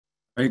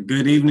Right,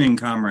 good evening,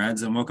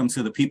 comrades, and welcome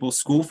to the People's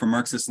School for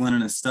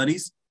Marxist-Leninist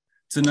Studies.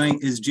 Tonight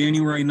is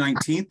January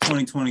 19th,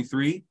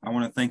 2023. I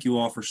want to thank you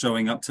all for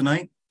showing up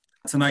tonight.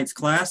 Tonight's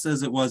class,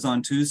 as it was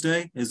on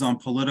Tuesday, is on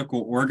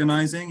political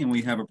organizing, and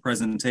we have a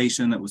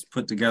presentation that was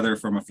put together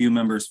from a few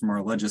members from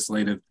our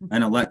Legislative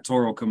and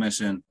Electoral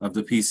Commission of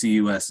the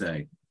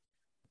PCUSA.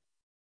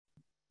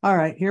 All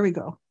right, here we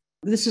go.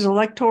 This is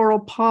electoral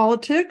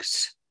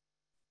politics.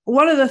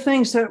 One of the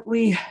things that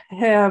we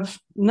have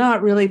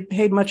not really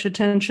paid much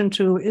attention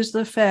to is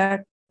the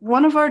fact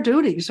one of our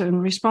duties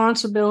and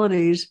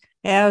responsibilities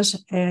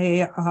as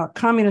a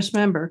communist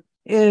member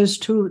is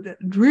to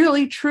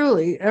really,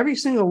 truly, every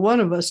single one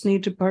of us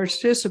need to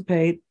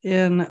participate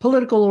in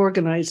political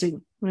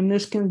organizing. And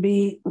this can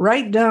be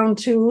right down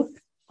to,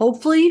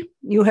 hopefully,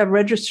 you have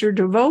registered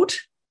to vote.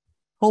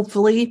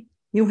 Hopefully,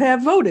 you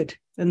have voted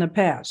in the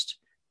past.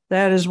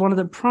 That is one of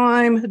the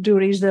prime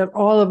duties that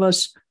all of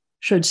us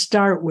should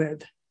start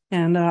with.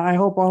 And I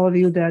hope all of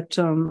you that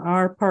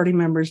are party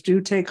members do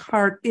take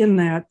heart in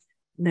that.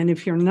 And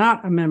if you're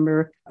not a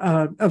member,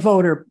 a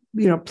voter,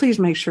 please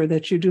make sure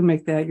that you do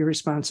make that your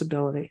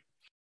responsibility.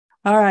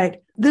 All right.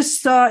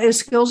 This is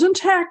skills and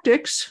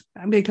tactics,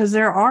 because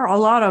there are a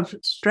lot of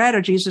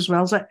strategies as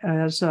well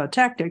as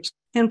tactics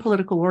in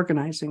political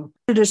organizing.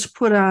 It is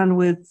put on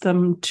with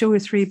 2 or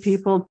 3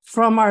 people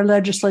from our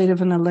Legislative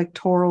and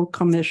Electoral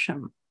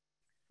Commission.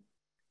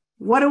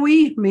 What do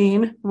we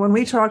mean when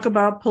we talk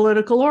about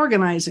political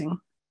organizing?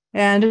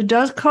 And it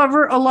does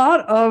cover a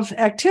lot of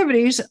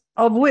activities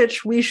of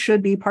which we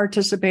should be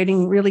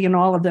participating really in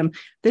all of them.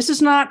 This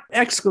is not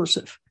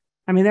exclusive.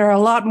 I mean, there are a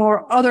lot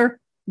more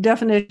other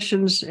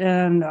definitions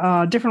and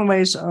different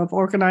ways of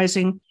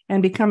organizing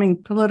and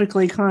becoming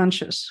politically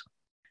conscious.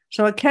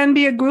 So it can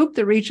be a group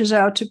that reaches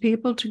out to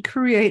people to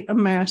create a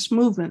mass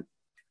movement.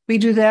 We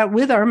do that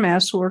with our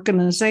mass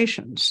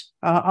organizations.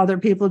 Other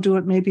people do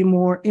it maybe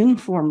more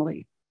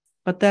informally.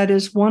 But that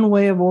is one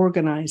way of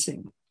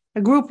organizing. A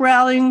group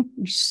rallying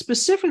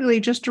specifically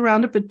just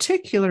around a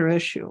particular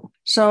issue.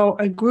 So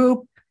a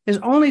group is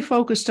only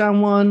focused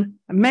on one.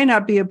 It may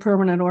not be a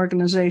permanent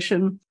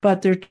organization,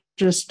 but they're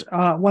just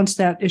once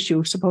that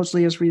issue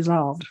supposedly is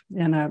resolved.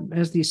 And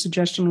as the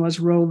suggestion was,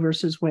 Roe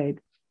versus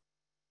Wade.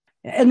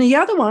 And the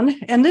other one,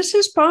 and this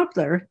is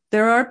popular,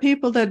 there are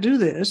people that do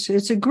this.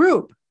 It's a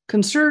group,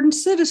 concerned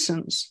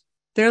citizens.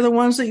 They're the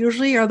ones that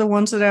usually are the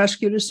ones that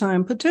ask you to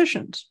sign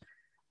petitions.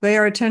 They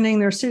are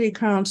attending their city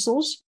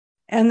councils,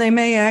 and they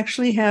may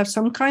actually have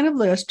some kind of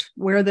list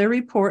where they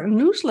report in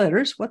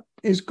newsletters what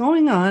is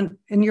going on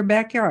in your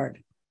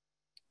backyard.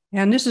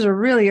 And this is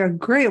really a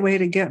great way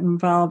to get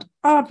involved.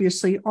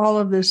 Obviously, all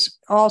of this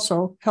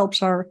also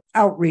helps our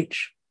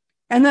outreach.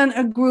 And then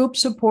a group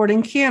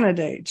supporting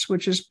candidates,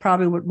 which is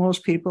probably what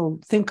most people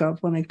think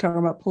of when they talk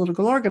about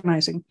political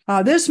organizing.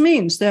 This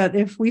means that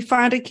if we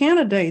find a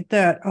candidate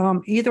that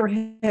either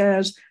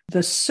has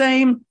the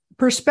same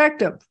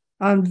perspective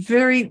on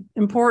very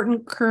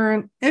important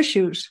current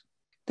issues,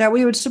 that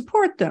we would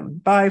support them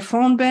by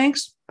phone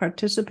banks,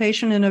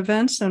 participation in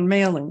events, and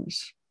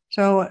mailings.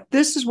 So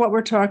this is what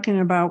we're talking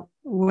about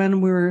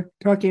when we're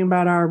talking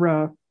about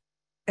our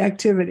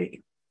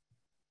activity.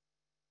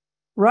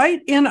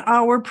 Right in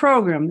our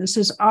program, this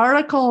is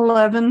Article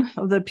 11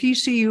 of the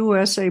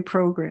PCUSA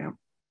program,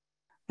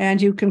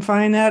 and you can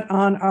find that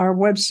on our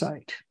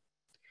website.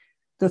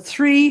 The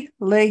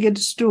three-legged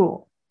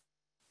stool.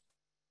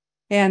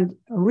 And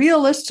a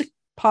realistic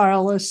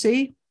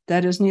policy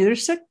that is neither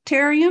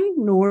sectarian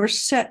nor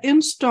set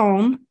in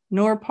stone,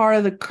 nor part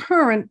of the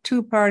current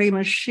two-party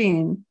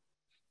machine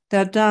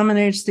that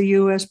dominates the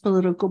U.S.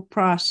 political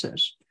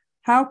process.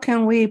 How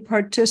can we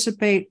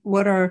participate?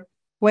 What are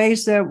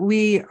ways that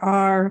we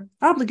are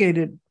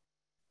obligated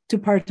to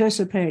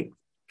participate?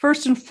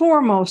 First and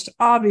foremost,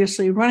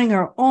 obviously, running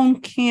our own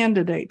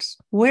candidates,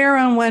 where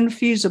and when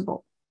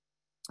feasible.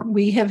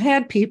 We have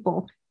had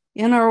people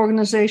in our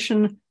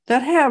organization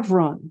that have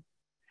run.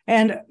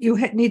 And you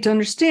need to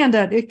understand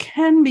that it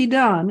can be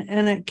done,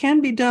 and it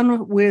can be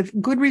done with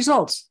good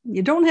results.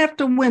 You don't have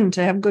to win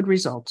to have good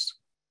results.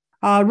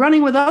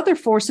 Running with other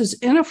forces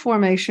in a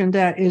formation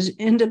that is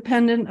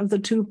independent of the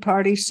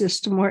two-party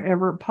system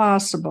wherever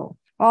possible.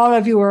 All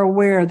of you are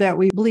aware that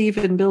we believe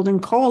in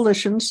building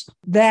coalitions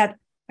that,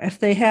 if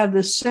they have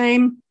the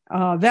same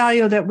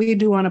value that we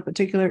do on a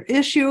particular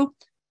issue,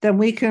 then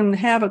we can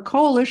have a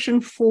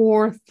coalition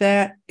for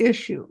that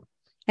issue.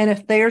 And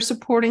if they are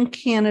supporting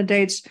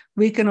candidates,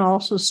 we can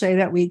also say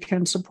that we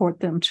can support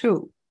them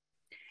too.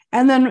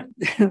 And then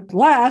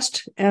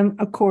last, and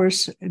of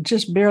course,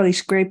 just barely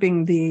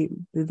scraping the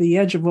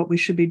edge of what we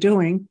should be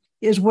doing,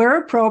 is where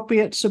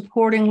appropriate,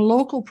 supporting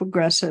local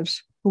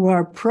progressives who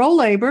are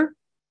pro-labor,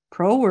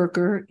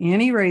 pro-worker,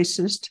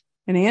 anti-racist,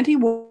 and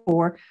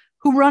anti-war,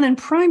 who run in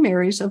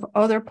primaries of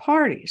other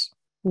parties.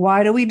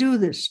 Why do we do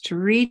this? To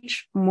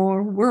reach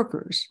more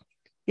workers.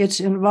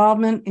 It's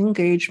involvement,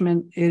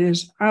 engagement, it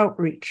is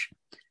outreach.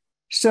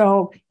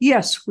 So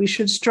yes, we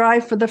should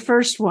strive for the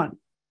first one,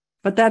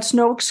 but that's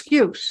no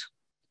excuse.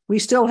 We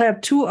still have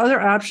 2 other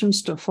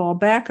options to fall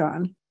back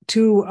on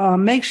to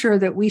make sure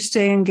that we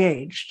stay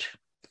engaged.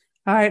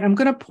 All right, I'm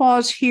going to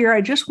pause here.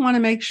 I just want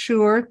to make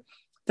sure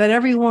that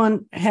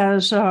everyone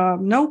has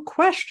no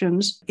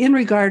questions in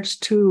regards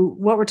to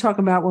what we're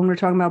talking about when we're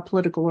talking about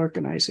political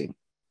organizing.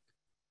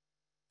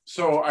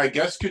 So I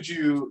guess could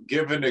you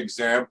give an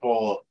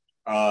example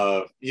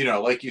of,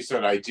 like you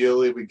said,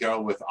 ideally we go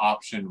with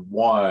option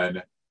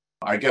one.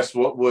 I guess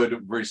what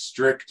would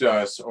restrict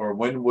us, or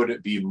when would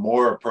it be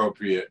more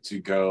appropriate to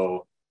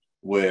go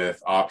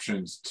with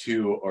options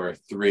 2 or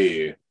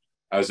 3,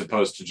 as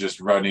opposed to just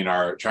trying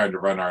to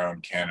run our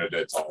own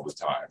candidates all the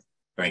time?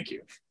 Thank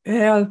you.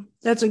 Yeah,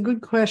 that's a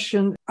good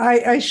question.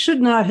 I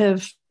should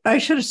have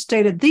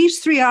stated these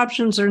 3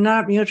 options are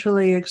not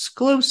mutually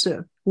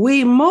exclusive.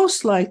 We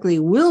most likely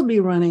will be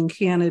running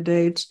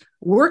candidates,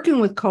 working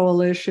with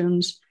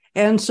coalitions,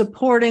 and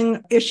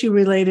supporting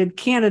issue-related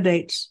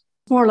candidates.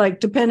 More like,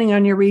 depending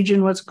on your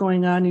region, what's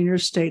going on in your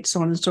state,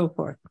 so on and so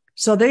forth.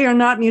 So they are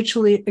not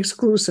mutually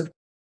exclusive.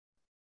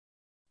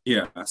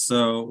 Yeah,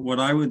 so what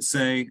I would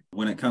say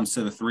when it comes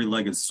to the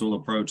 3-legged stool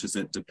approach is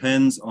it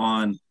depends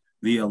on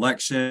the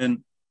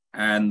election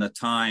and the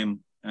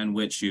time in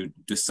which you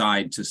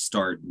decide to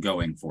start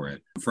going for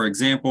it. For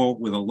example,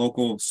 with a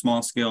local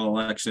small-scale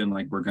election,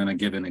 like we're going to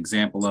give an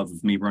example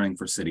of me running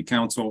for city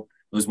council,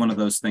 it was one of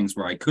those things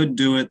where I could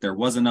do it. There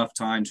was enough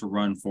time to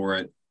run for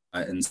it.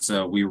 And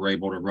so we were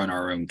able to run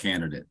our own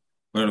candidate.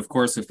 But of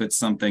course, if it's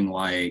something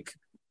like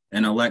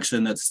an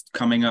election that's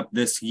coming up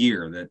this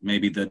year, that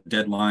maybe the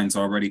deadline's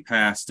already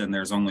passed and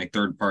there's only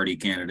third-party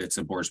candidates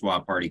and bourgeois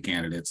party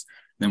candidates,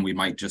 then we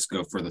might just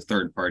go for the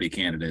third-party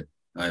candidate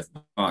if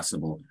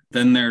possible.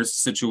 Then there's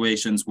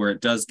situations where it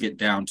does get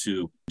down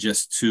to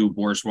just 2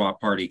 bourgeois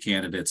party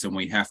candidates and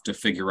we have to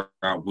figure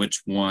out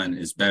which one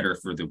is better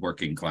for the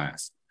working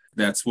class.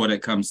 That's what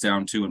it comes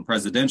down to in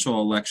presidential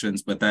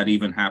elections, but that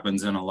even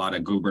happens in a lot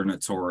of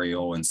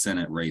gubernatorial and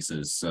Senate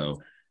races. So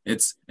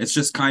it's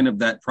just kind of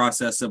that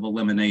process of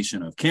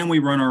elimination of, can we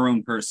run our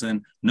own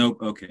person? Nope.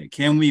 Okay.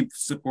 Can we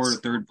support a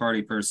third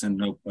party person?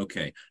 Nope.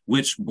 Okay.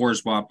 Which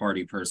bourgeois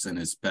party person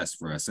is best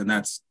for us? And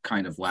that's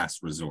kind of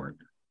last resort.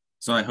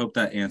 So I hope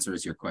that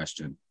answers your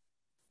question.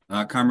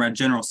 Comrade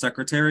General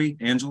Secretary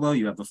Angelo,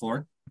 you have the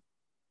floor.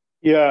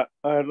 Yeah,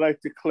 I'd like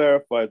to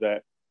clarify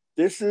that.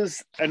 This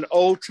is an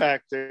old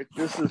tactic.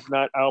 This is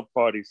not our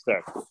party's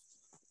tactic.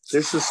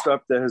 This is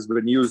stuff that has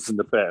been used in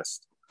the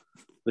past.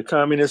 The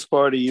Communist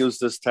Party used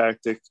this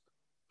tactic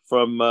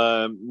from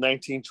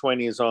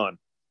 1920s on,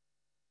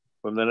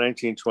 from the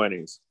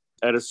 1920s.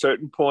 At a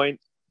certain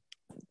point,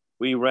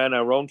 we ran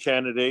our own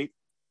candidate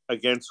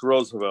against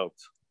Roosevelt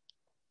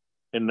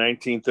in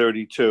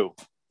 1932.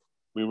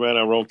 We ran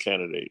our own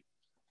candidate.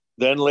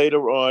 Then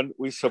later on,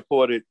 we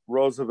supported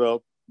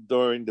Roosevelt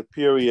during the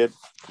period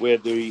where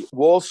the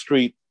Wall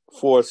Street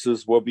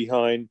forces were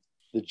behind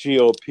the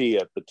GOP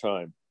at the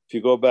time. If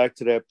you go back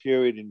to that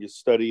period and you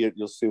study it,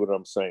 you'll see what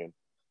I'm saying.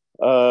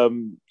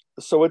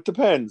 So it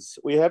depends.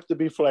 We have to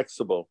be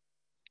flexible.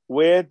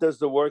 Where does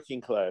the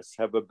working class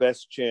have a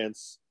best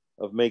chance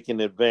of making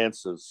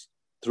advances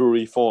through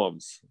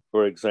reforms,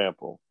 for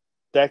example?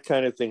 That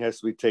kind of thing has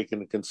to be taken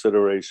into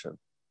consideration.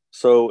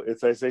 So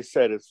it's, as I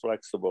said, it's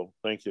flexible.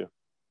 Thank you.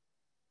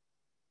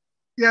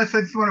 Yes,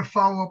 I just want to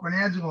follow up on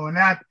Angelo on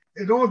that.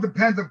 It all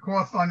depends, of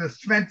course, on the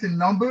strength in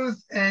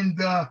numbers and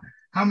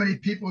how many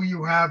people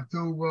you have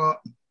to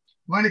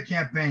run a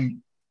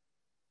campaign.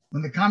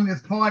 When the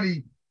Communist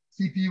Party,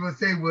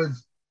 CPUSA,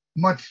 was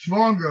much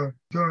stronger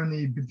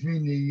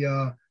between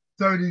the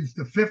 30s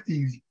to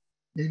 50s,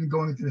 even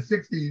going into the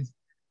 60s,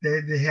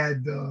 they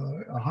had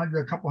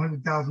a couple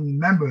 100,000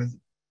 members.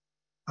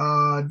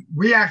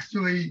 We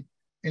actually,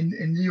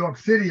 in New York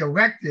City,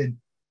 elected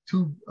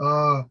 2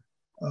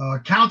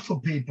 council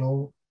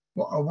people,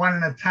 one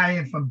an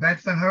Italian from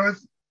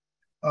Bensonhurst,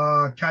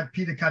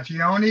 Peter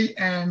Caccione,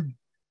 and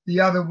the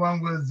other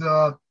one was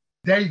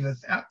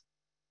Davis.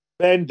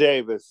 Ben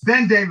Davis.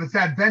 Ben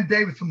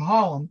Davis from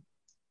Harlem,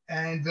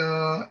 and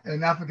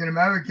an African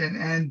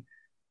American.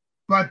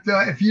 But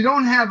if you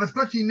don't have,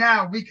 especially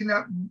now, we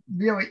cannot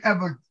really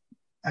ever,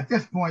 at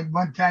this point,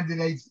 run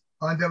candidates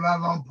under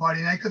our own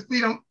party name because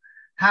we don't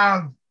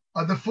have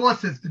the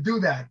forces to do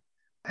that.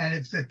 And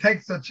it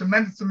takes a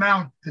tremendous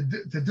amount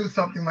to do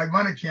something like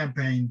run a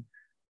campaign.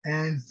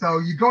 And so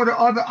you go to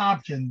other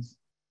options.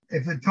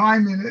 If the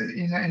time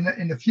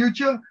in the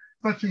future,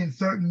 especially in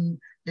certain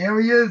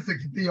areas, it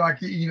could be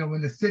like,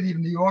 in the city of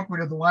New York, where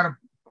there's a lot of,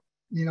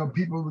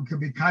 people who could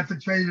be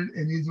concentrated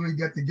and easily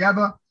get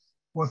together,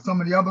 or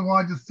some of the other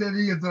larger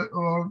cities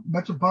or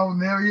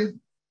metropolitan areas,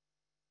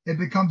 it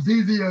becomes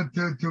easier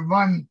to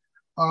run.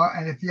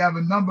 And if you have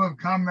a number of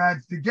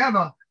comrades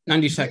together,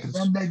 90 seconds.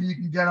 Then maybe you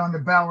can get on the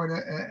ballot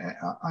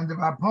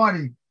under our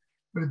party.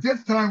 But at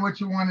this time, what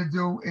you want to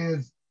do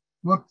is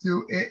look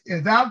to,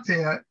 is out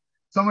there,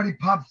 somebody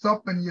pops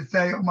up and you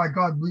say, oh my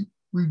God, we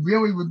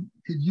really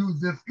could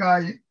use this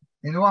guy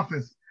in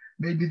office.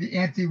 Maybe the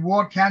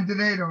anti-war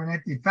candidate or an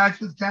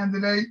anti-fascist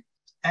candidate,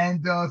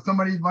 and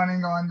somebody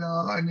running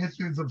on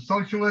issues of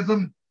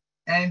socialism.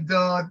 And,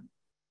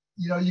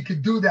 you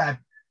could do that.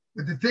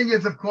 But the thing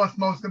is, of course,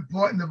 most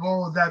important of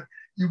all is that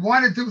you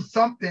want to do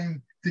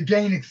something to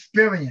gain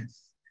experience.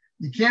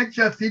 You can't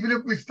just, even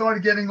if we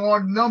started getting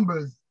odd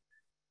numbers,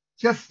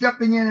 just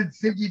stepping in and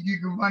thinking you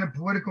can run a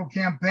political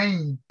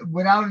campaign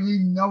without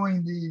even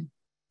knowing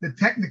the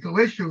technical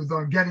issues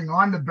on getting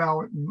on the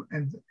ballot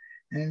and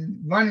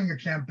running a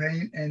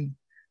campaign and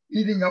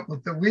eating up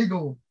with the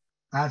legal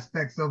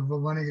aspects of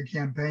running a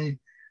campaign,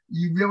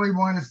 you really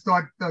want to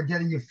start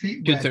getting your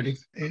feet wet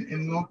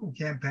in local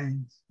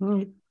campaigns.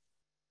 Mm.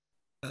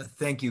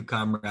 Thank you,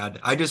 comrade.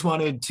 I just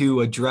wanted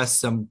to address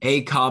some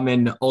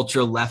common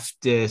ultra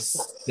leftist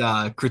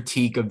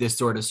critique of this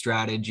sort of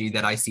strategy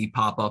that I see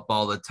pop up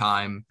all the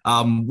time,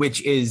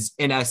 which is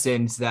in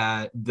essence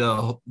that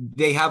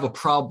they have a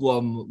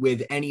problem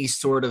with any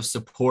sort of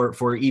support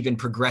for even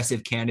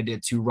progressive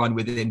candidates who run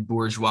within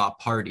bourgeois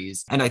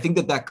parties. And I think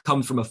that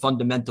comes from a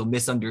fundamental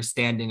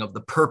misunderstanding of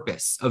the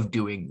purpose of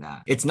doing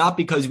that. It's not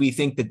because we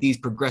think that these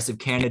progressive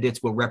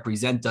candidates will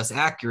represent us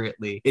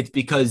accurately. It's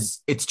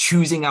because it's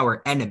choosing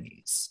our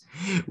enemies,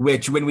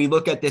 which when we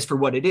look at this for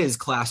what it is,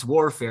 class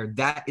warfare,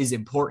 that is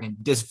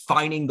important.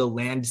 Defining the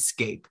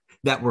landscape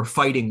that we're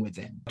fighting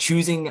within.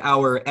 Choosing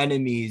our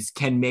enemies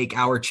can make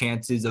our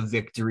chances of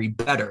victory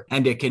better,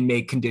 and it can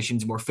make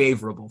conditions more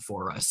favorable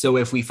for us. So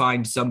if we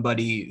find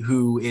somebody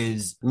who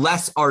is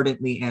less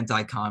ardently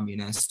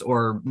anti-communist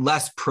or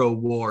less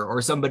pro-war,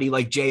 or somebody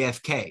like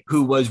JFK,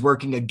 who was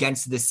working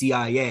against the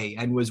CIA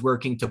and was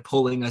working to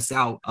pulling us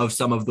out of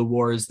some of the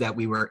wars that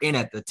we were in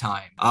at the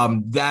time,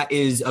 that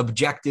is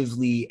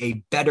objectively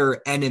a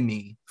better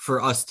enemy for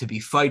us to be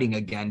fighting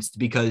against,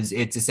 because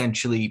it's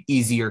essentially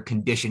easier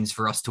conditions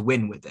for us to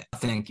win with it.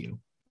 Thank you.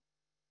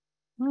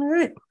 All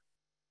right.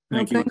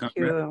 Thank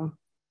you.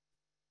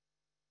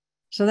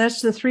 So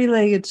that's the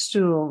three-legged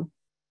stool.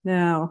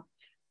 Now,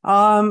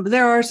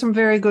 there are some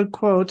very good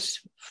quotes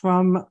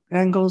from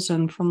Engels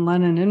and from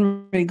Lenin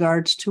in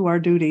regards to our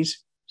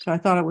duties. So I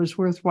thought it was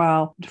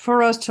worthwhile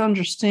for us to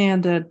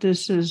understand that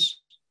this is,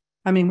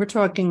 we're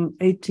talking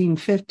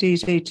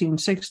 1850s,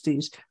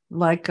 1860s.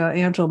 Like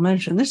Angela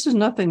mentioned, this is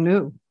nothing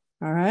new,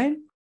 all right?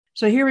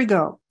 So here we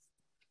go.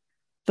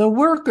 The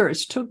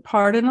workers took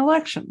part in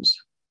elections.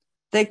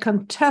 They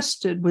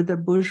contested with the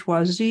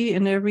bourgeoisie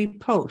in every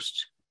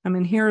post.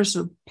 Here's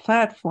a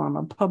platform,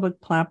 a public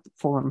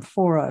platform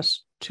for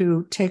us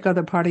to take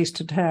other parties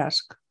to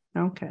task.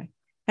 Okay.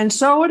 And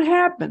so it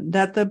happened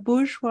that the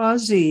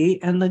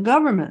bourgeoisie and the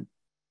government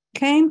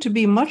came to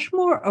be much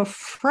more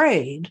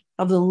afraid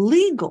of the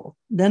legal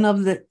than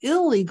of the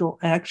illegal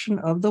action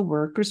of the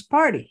Workers'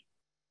 Party,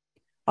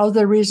 of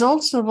the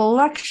results of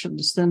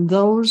elections than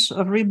those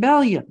of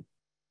rebellion.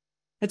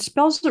 It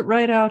spells it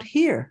right out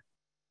here.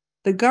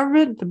 The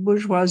government, the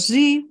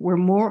bourgeoisie, were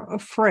more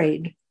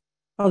afraid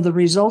of the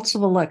results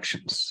of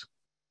elections.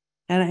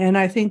 And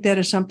I think that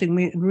is something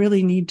we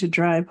really need to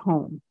drive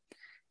home.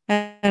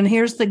 And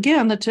here's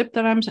again the tip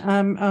that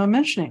I'm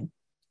mentioning.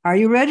 Are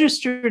you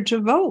registered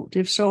to vote?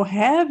 If so,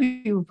 have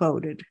you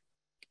voted?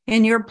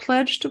 In your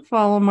pledge to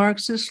follow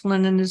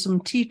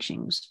Marxist-Leninism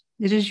teachings,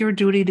 it is your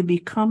duty to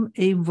become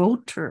a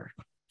voter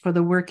for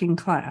the working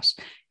class.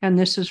 And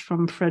this is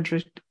from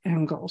Friedrich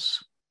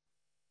Engels.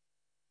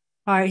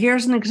 All right,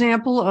 here's an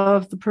example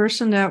of the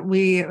person that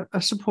we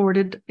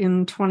supported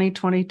in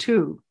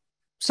 2022.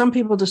 Some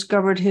people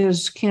discovered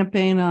his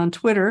campaign on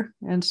Twitter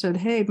and said,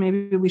 hey,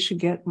 maybe we should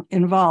get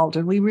involved.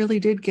 And we really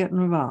did get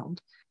involved.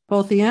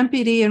 Both the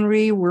MPD and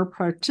RE were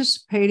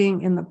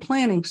participating in the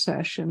planning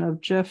session of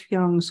Jeff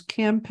Young's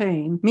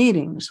campaign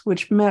meetings,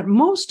 which met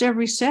most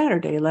every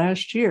Saturday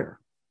last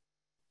year.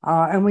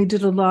 And we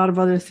did a lot of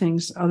other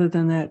things other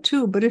than that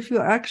too. But if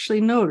you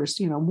actually notice,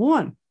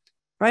 one,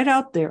 right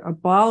out there,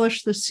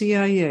 abolish the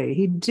CIA.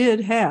 He did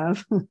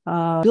have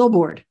a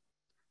billboard.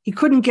 He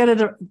couldn't get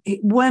it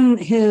when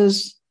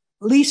his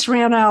lease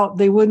ran out.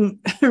 They wouldn't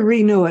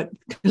renew it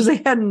because they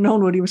hadn't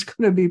known what he was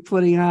going to be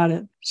putting on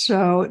it.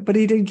 So, but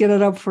he did get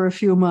it up for a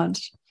few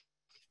months.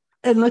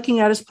 And looking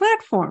at his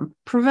platform,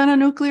 prevent a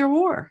nuclear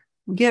war,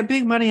 get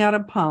big money out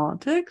of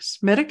politics,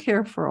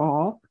 Medicare for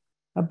all,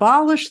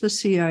 abolish the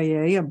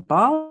CIA,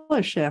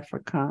 abolish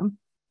AFRICOM,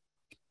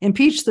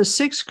 impeach the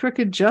 6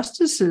 crooked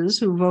justices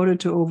who voted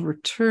to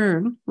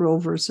overturn Roe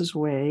versus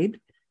Wade,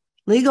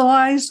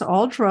 legalize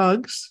all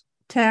drugs,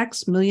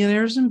 tax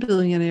millionaires and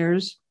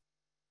billionaires,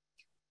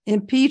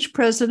 impeach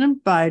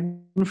President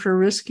Biden for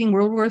risking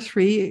World War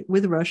III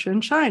with Russia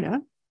and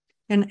China,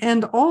 and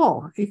end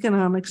all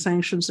economic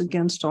sanctions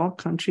against all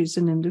countries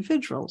and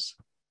individuals.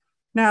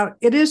 Now,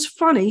 it is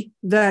funny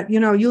that,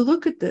 you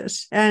look at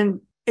this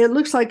and it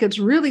looks like it's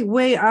really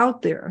way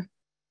out there,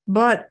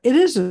 but it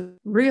isn't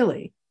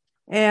really.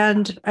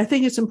 And I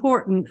think it's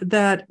important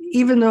that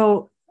even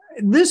though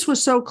this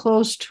was so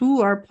close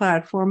to our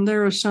platform,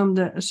 there are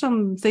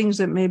some things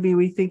that maybe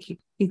we think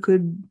he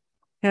could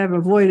have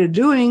avoided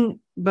doing,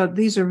 but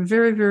these are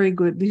very, very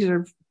good. These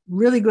are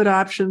really good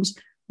options.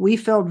 We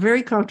felt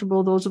very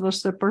comfortable, those of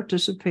us that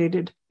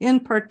participating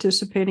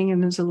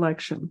in his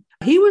election.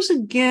 He was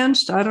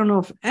against, I don't know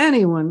if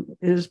anyone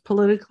is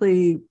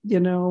politically,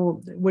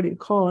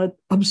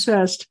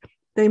 obsessed.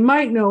 They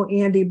might know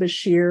Andy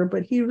Bashir,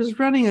 but he was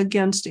running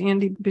against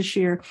Andy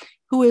Bashir,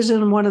 who is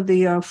in one of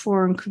the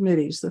foreign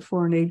committees, the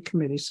foreign aid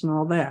committees and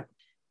all that.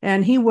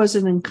 And he was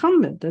an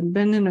incumbent and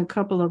been in a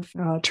couple of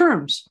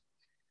terms.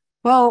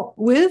 Well,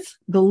 with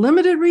the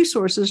limited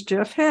resources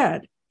Jeff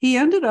had, he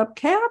ended up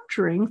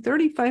capturing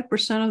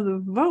 35% of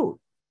the vote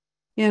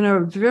in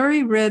a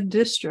very red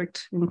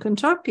district in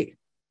Kentucky.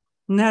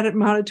 And that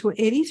amounted to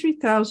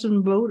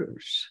 83,000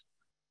 voters.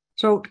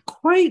 So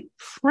quite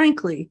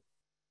frankly,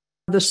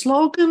 the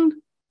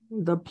slogan,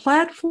 the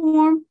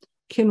platform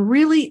can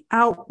really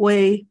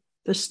outweigh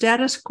the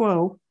status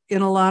quo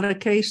in a lot of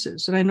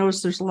cases. And I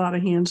notice there's a lot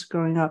of hands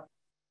going up.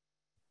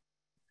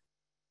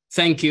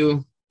 Thank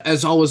you.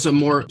 As always, a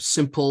more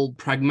simple,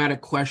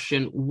 pragmatic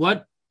question.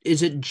 What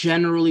is it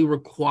generally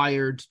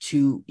required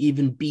to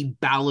even be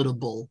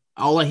ballotable?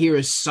 All I hear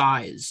is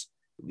size.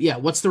 Yeah,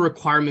 what's the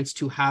requirements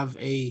to have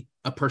a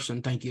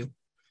person? Thank you.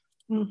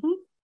 Mm-hmm.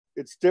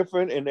 It's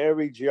different in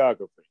every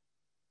geography.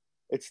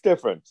 It's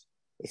different.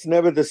 It's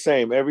never the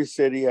same. Every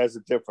city has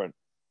a different,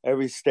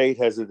 every state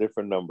has a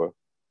different number.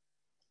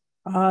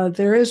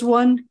 There is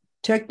one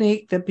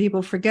technique that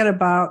people forget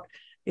about,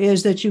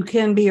 is that you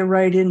can be a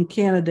write-in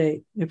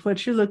candidate. If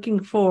what you're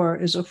looking for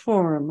is a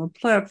forum, a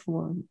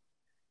platform,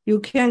 you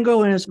can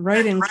go in as a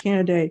write-in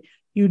candidate.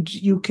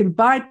 You can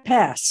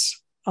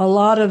bypass a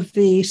lot of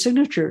the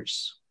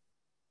signatures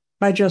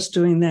by just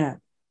doing that.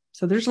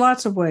 So there's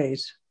lots of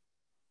ways.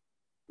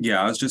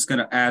 Yeah, I was just going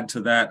to add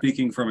to that.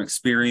 Speaking from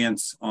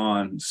experience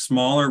on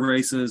smaller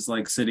races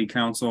like city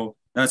council,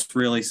 that's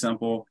really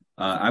simple.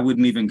 I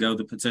wouldn't even go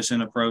the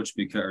petition approach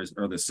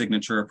or the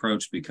signature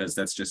approach, because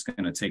that's just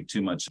going to take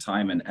too much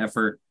time and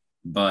effort.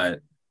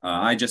 But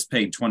I just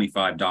paid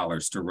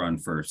 $25 to run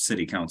for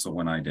city council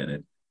when I did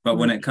it. But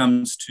when it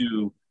comes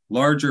to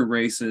larger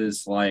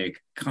races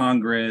like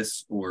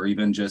Congress or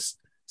even just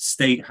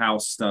state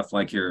house stuff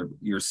like your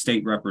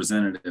state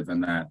representative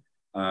and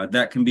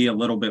that can be a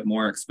little bit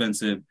more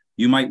expensive.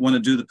 You might want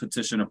to do the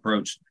petition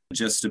approach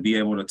just to be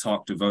able to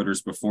talk to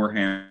voters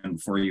beforehand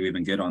before you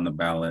even get on the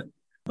ballot.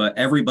 But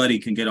everybody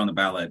can get on the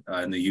ballot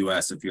in the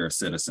US if you're a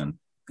citizen.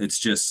 It's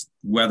just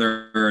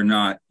whether or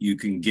not you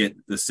can get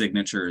the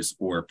signatures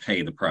or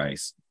pay the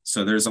price.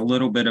 So there's a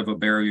little bit of a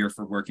barrier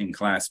for working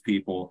class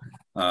people,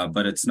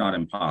 but it's not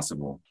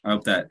impossible. I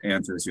hope that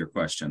answers your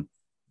question.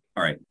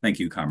 All right. Thank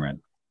you, comrade.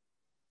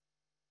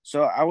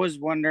 So I was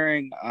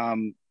wondering,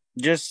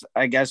 just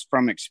I guess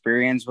from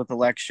experience with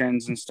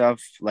elections and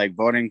stuff, like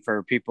voting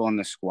for people in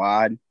the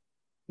squad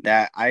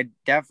that I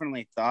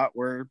definitely thought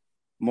were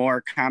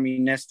more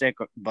communistic,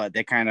 but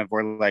they kind of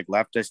were like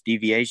leftist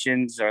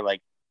deviations, or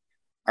like,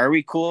 are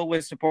we cool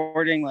with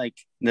supporting like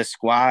the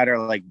squad or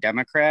like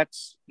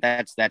Democrats?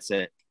 That's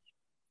it.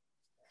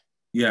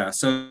 Yeah,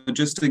 so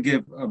just to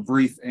give a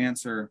brief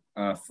answer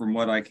from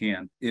what I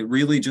can, it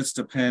really just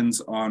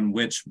depends on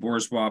which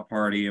bourgeois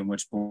party and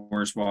which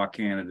bourgeois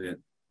candidate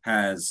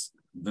has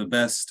the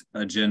best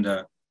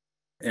agenda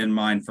in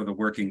mind for the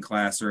working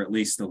class, or at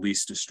least the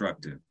least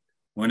destructive.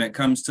 When it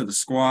comes to the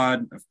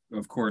squad,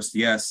 of course,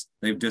 yes,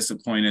 they've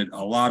disappointed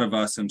a lot of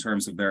us in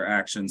terms of their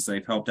actions.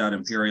 They've helped out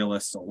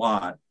imperialists a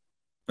lot.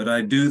 But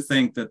I do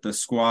think that the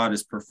squad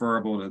is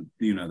preferable to,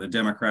 the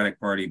Democratic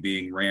Party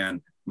being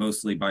ran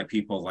mostly by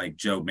people like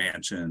Joe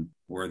Manchin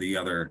or the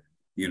other,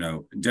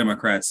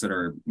 Democrats that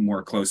are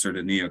more closer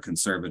to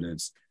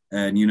neoconservatives.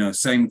 And,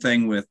 same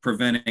thing with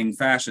preventing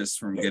fascists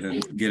from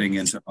getting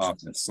into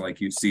office, like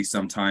you see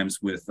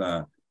sometimes with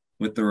the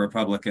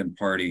Republican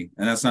Party.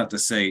 And that's not to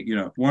say,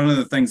 one of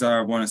the things I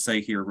want to say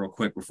here real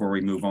quick before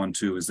we move on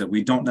to is that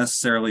we don't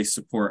necessarily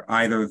support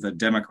either the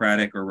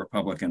Democratic or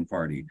Republican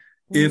Party.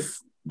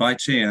 If by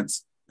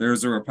chance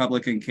there's a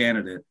Republican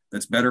candidate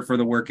that's better for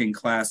the working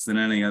class than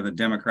any of the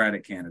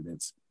Democratic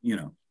candidates,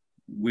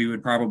 we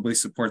would probably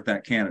support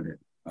that candidate.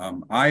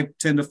 I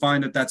tend to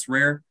find that that's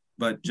rare,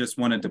 but just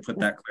wanted to put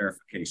that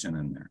clarification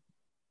in there.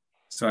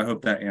 So I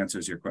hope that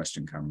answers your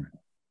question, comrade.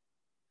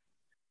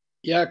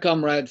 Yeah,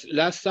 comrades.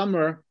 Last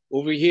summer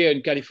over here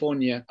in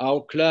California,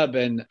 our club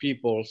and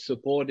people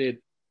supported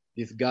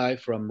this guy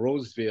from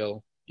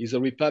Roseville. He's a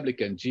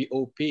Republican,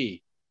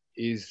 GOP.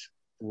 He's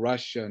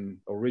Russian,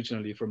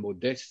 originally from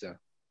Odessa,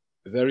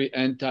 very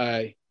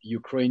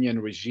anti-Ukrainian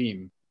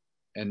regime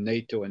and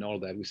NATO and all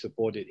that. We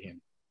supported him.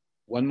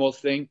 One more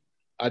thing,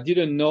 I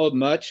didn't know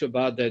much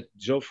about that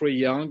Geoffrey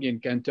Young in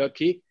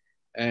Kentucky,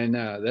 and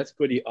that's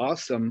pretty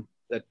awesome,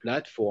 that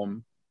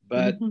platform.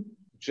 But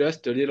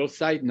just a little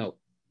side note,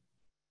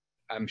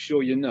 I'm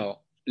sure you know,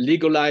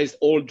 legalize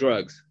all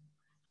drugs.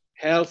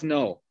 Health,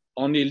 no,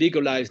 only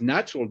legalize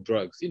natural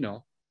drugs,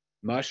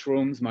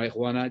 mushrooms,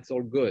 marijuana, it's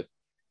all good.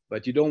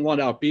 But you don't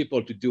want our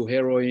people to do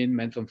heroin,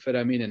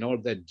 methamphetamine, and all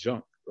that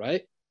junk,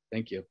 right?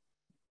 Thank you.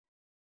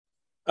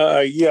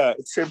 Yeah,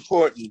 it's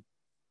important.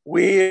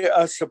 We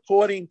are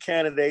supporting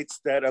candidates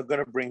that are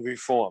going to bring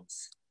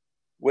reforms.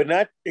 We're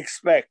not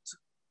expect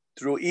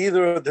through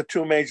either of the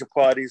two major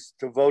parties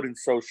to vote in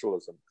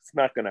socialism. It's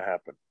not going to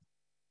happen.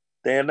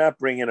 They are not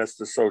bringing us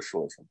to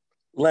socialism.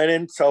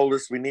 Lenin told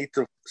us we need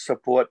to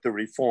support the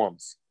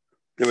reforms.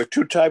 There are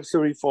two types of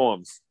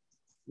reforms: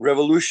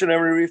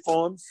 revolutionary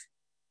reforms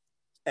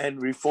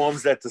and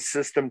reforms that the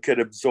system could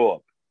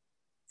absorb.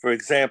 For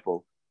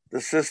example,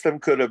 the system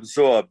could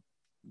absorb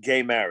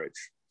gay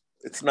marriage.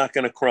 It's not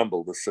going to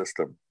crumble, the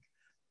system.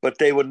 But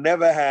they would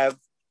never have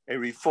a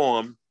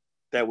reform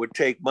that would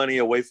take money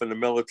away from the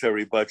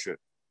military budget.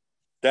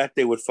 That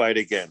they would fight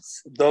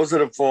against. Those are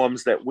the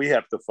reforms that we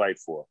have to fight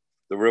for,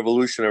 the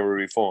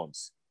revolutionary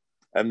reforms.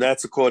 And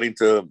that's according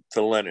to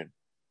Lenin.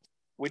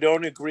 We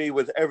don't agree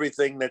with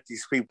everything that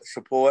these people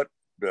support,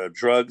 the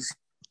drugs.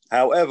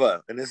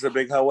 However, and this is a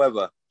big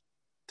however,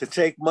 to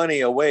take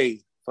money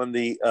away from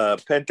the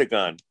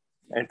Pentagon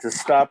and to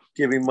stop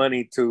giving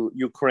money to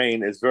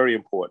Ukraine is very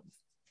important.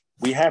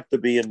 We have to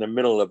be in the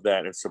middle of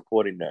that and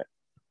supporting that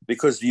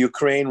because the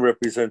Ukraine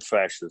represents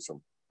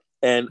fascism.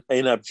 And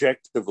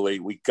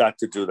objectively, we got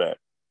to do that.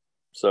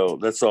 So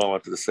that's all I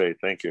wanted to say.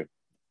 Thank you.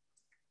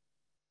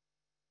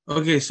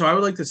 Okay, so I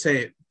would like to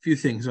say a few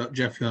things about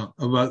Jeff Young,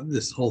 about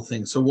this whole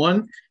thing. So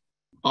one,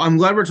 I'm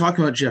glad we're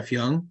talking about Jeff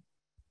Young.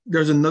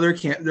 There's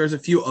a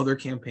few other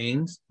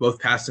campaigns, both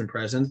past and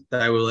present,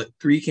 that I would like,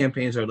 3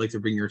 campaigns I would like to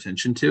bring your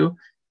attention to.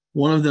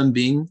 One of them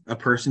being a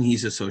person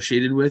he's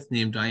associated with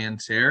named Diane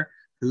Sayre,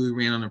 who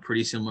ran on a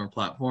pretty similar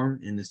platform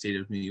in the state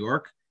of New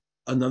York.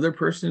 Another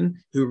person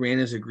who ran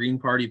as a Green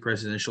Party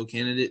presidential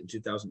candidate in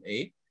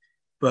 2008,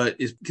 but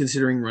is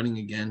considering running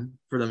again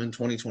for them in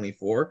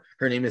 2024.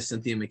 Her name is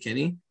Cynthia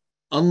McKinney.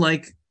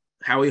 Unlike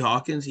Howie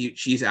Hawkins,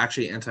 she's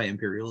actually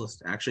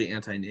anti-imperialist, actually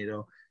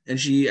anti-NATO, and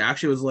she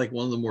actually was like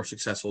one of the more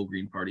successful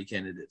Green Party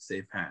candidates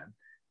they've had.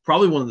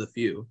 Probably one of the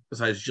few,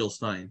 besides Jill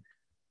Stein.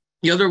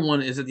 The other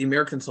one is at the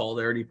American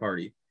Solidarity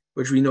Party,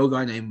 which we know a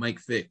guy named Mike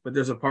Fick, but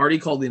there's a party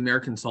called the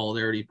American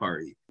Solidarity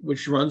Party,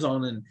 which runs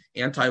on an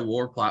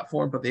anti-war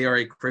platform, but they are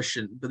a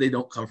Christian, but they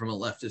don't come from a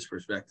leftist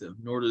perspective,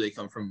 nor do they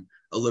come from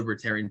a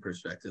libertarian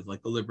perspective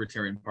like the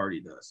Libertarian Party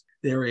does.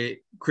 They're a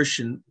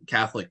Christian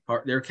Catholic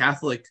party. They're a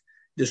Catholic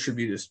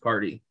distributist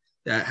party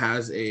that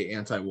has a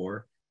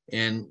anti-war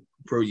and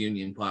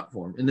pro-union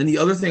platform. And then the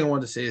other thing I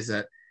want to say is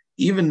that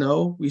even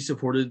though we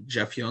supported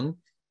Jeff Young,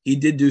 he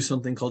did do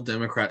something called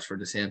Democrats for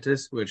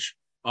DeSantis, which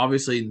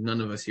obviously none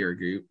of us here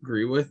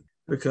agree with,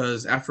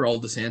 because after all,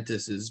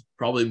 DeSantis is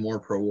probably more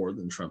pro-war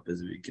than Trump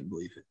is, if you can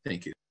believe it.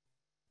 Thank you.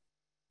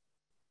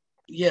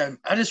 Yeah,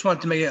 I just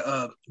wanted to make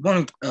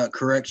one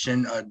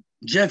correction.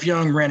 Jeff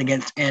Young ran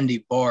against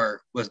Andy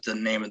Barr was the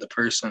name of the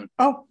person.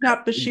 Oh,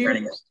 not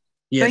Bashir.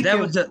 Yeah,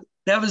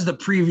 that was the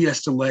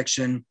previous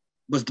election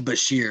was the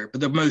Bashir, but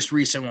the most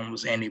recent one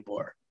was Andy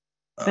Barr.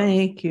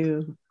 Thank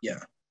you. Yeah,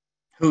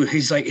 who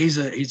he's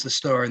a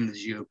star in the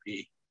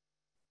GOP.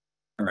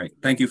 All right.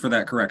 Thank you for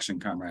that correction,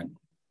 comrade.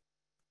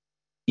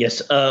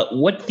 Yes.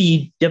 What's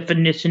the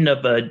definition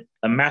of a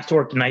mass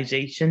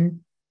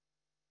organization?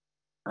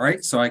 All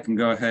right. So I can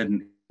go ahead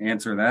and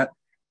answer that.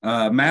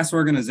 Mass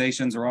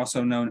organizations are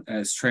also known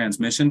as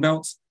transmission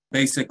belts.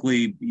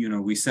 Basically,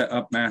 we set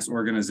up mass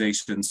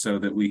organizations so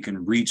that we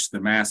can reach the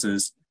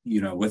masses,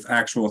 with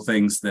actual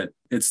things that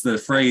it's the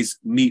phrase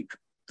meet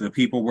the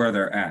people where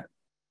they're at.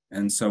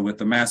 And so with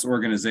the mass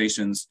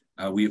organizations,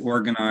 we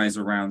organize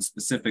around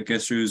specific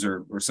issues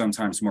or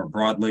sometimes more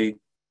broadly,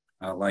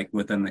 like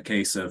within the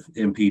case of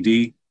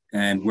MPD.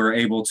 And we're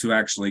able to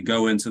actually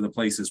go into the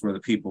places where the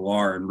people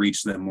are and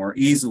reach them more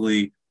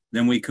easily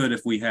than we could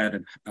if we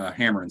had a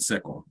hammer and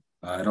sickle.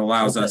 It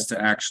allows us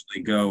to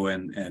actually go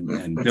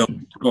and build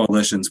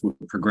coalitions with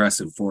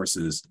progressive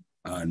forces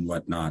and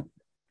whatnot.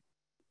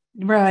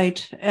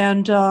 Right.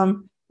 And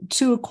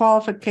 2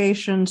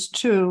 qualifications,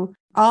 too,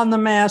 on the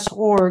mass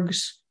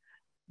orgs.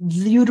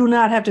 You do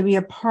not have to be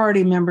a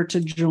party member to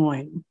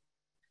join.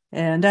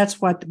 And that's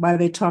why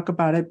they talk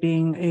about it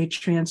being a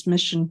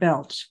transmission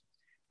belt.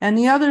 And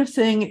the other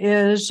thing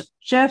is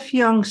Jeff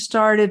Young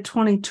started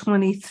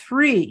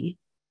 2023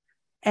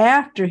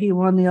 after he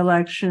won the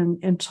election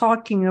in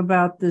talking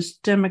about this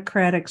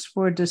Democrats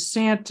for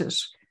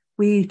DeSantis.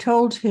 We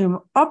told him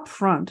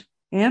upfront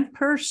and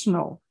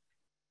personal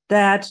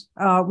that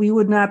we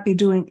would not be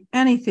doing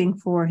anything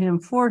for him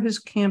for his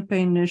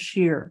campaign this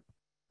year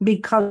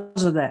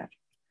because of that.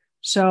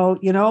 So,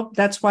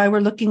 that's why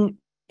we're looking,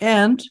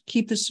 and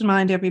keep this in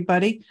mind,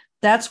 everybody,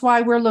 that's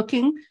why we're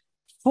looking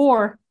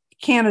for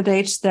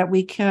candidates that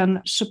we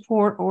can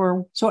support.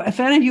 So if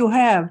any of you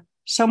have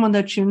someone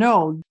that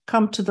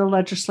come to the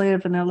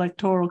Legislative and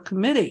Electoral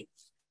Committee,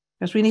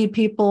 because we need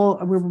people.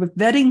 We're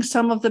vetting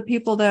some of the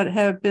people that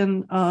have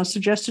been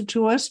suggested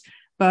to us,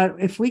 but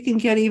if we can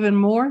get even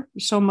more,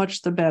 so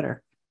much the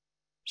better.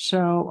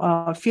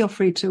 So feel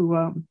free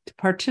to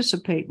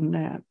participate in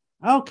that.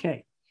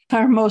 Okay.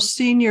 Our most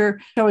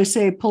senior, shall we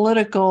say,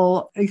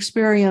 political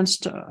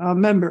experienced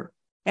member.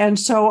 And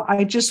so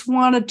I just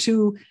wanted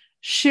to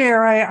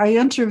share, I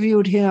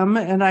interviewed him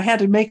and I had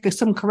to make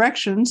some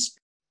corrections.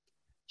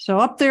 So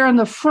up there in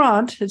the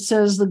front, it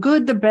says the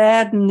good, the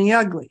bad, and the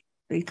ugly,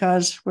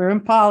 because we're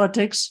in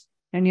politics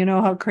and you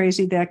know how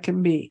crazy that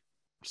can be.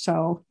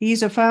 So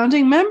he's a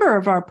founding member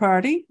of our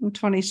party in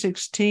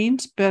 2016.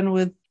 He's been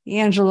with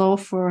Angelo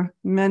for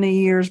many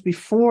years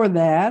before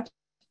that.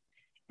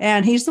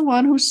 And he's the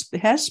one who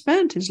has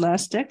spent his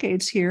last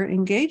decades here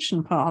engaged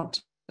in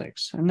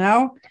politics. And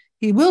now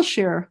He will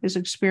share his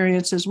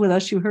experiences with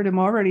us. You heard him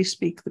already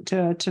speak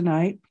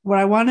tonight. What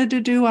I wanted to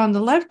do on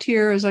the left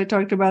here is I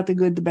talked about the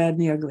good, the bad,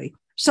 and the ugly.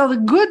 So the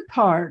good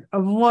part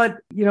of what,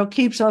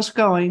 keeps us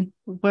going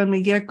when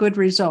we get good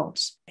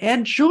results.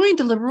 Ed joined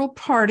the Liberal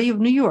Party of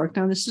New York.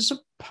 Now, this is a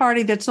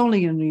party that's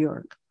only in New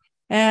York.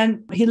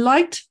 And he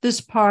liked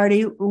this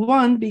party,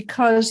 one,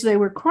 because they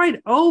were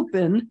quite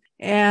open,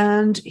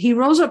 and he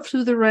rose up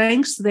through the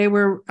ranks. They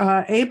were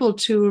able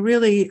to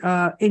really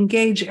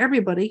engage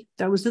everybody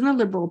that was in the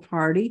Liberal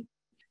Party.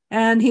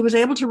 And he was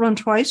able to run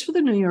twice for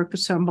the New York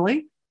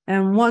Assembly,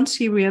 and once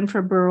he ran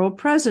for borough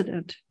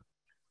president.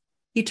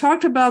 He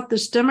talked about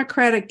this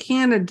Democratic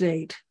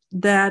candidate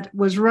that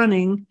was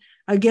running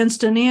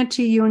against an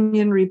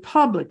anti-union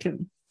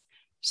Republican.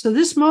 So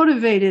this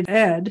motivated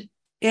Ed,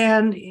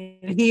 and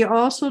he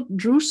also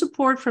drew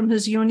support from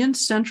his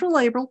union's Central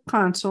Labor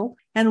Council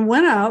and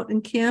went out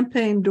and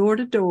campaigned door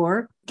to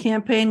door.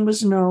 Campaign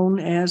was known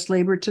as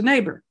Labor to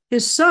Neighbor.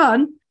 His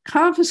son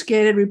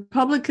confiscated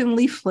Republican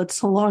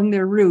leaflets along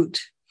their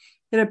route.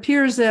 It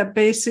appears that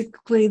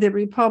basically the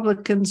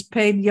Republicans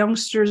paid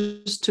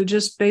youngsters to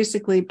just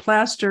basically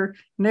plaster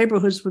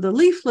neighborhoods with the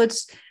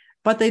leaflets,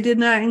 but they did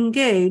not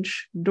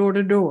engage door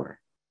to door.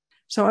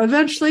 So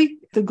eventually,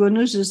 the good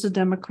news is the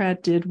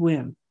Democrat did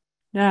win.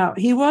 Now,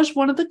 he was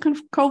one of the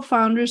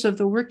co-founders of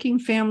the Working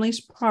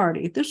Families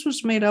Party. This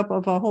was made up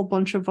of a whole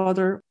bunch of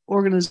other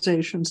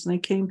organizations, and they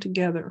came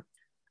together.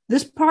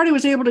 This party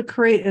was able to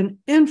create an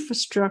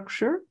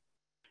infrastructure,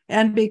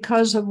 and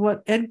because of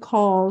what Ed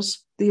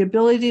calls the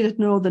ability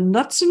to know the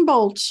nuts and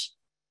bolts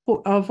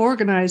of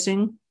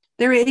organizing,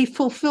 they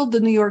fulfilled the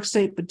New York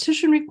State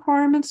petition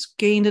requirements,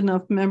 gained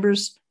enough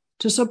members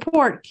to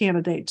support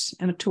candidates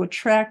and to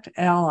attract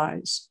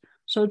allies.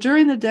 So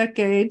during the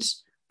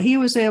decades, he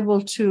was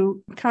able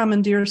to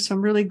commandeer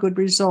some really good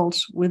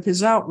results with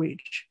his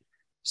outreach.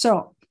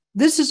 So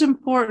this is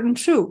important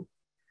too,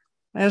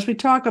 as we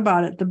talk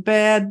about it, the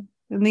bad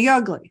and the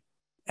ugly.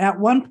 At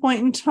one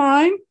point in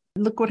time,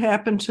 look what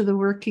happened to the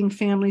Working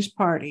Families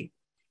Party.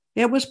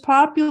 It was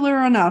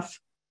popular enough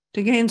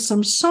to gain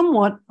some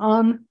somewhat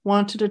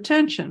unwanted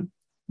attention.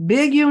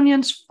 Big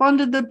unions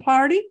funded the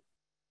party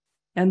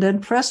and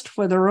then pressed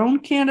for their own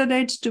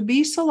candidates to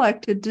be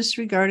selected,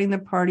 disregarding the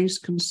party's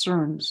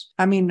concerns.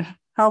 I mean,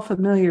 how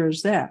familiar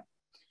is that?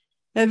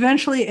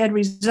 Eventually, Ed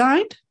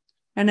resigned,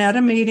 and at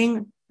a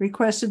meeting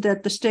requested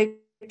that the state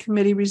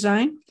committee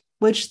resign,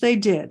 which they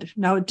did.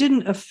 Now, it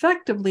didn't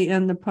effectively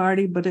end the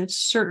party, but it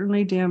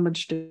certainly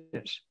damaged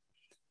it.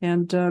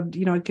 And,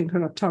 I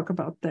can talk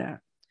about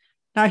that.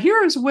 Now,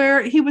 here is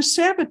where he was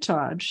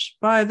sabotaged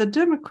by the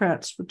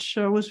Democrats, which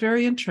was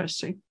very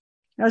interesting.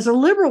 As a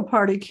Liberal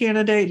Party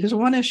candidate, his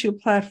one-issue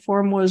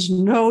platform was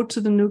no to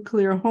the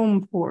nuclear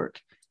home port.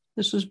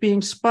 This was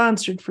being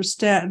sponsored for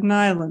Staten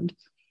Island.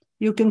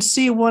 You can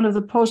see one of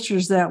the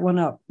posters that went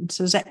up. It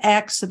says,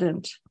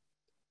 "Accident.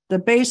 The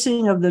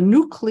basing of the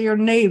nuclear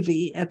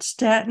navy at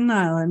Staten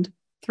Island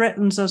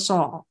threatens us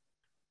all."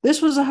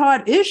 This was a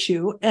hot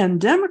issue, and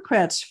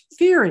Democrats,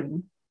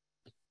 fearing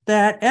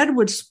that Ed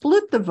would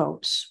split the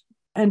votes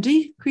and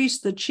decrease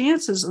the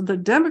chances of the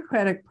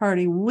Democratic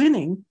Party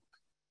winning,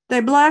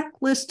 they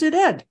blacklisted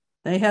Ed.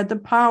 They had the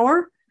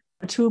power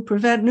to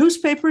prevent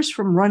newspapers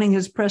from running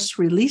his press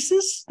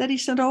releases that he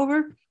sent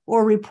over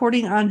or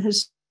reporting on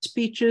his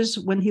speeches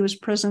when he was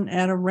present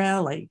at a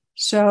rally.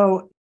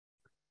 So,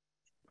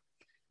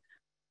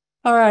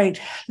 all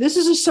right, this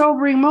is a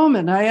sobering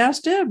moment. I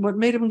asked Ed what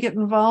made him get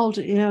involved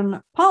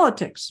in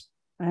politics.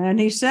 And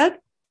he said,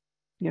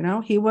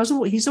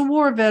 he's a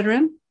war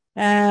veteran,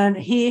 and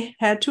he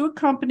had to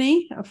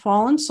accompany a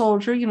fallen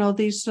soldier.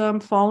 These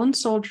fallen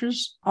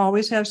soldiers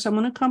always have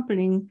someone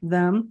accompanying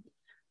them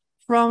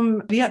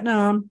from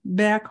Vietnam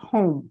back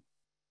home.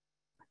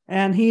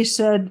 And he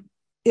said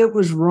it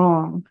was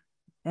wrong.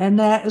 And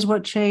that is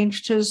what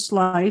changed his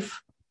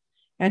life.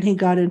 And he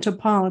got into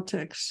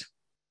politics.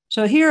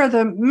 So here are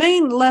the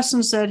main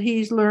lessons that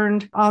he's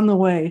learned on the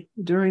way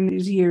during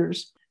these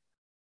years.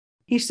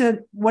 He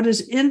said, what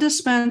is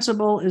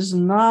indispensable is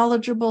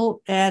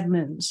knowledgeable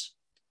admins.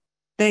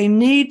 They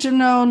need to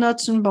know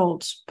nuts and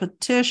bolts,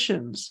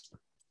 petitions,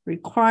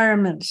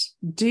 requirements,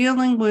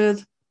 dealing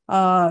with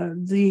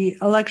the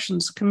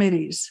elections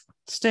committees,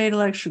 state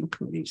election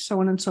committees, so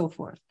on and so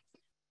forth.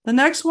 The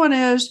next one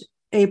is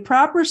a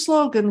proper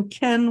slogan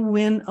can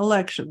win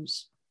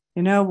elections.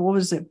 What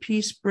was it?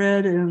 Peace,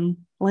 bread, and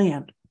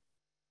land.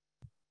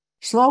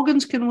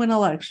 Slogans can win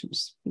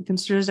elections. He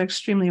considers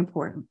extremely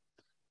important.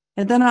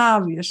 And then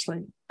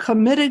obviously,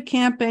 committed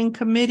campaign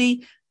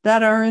committee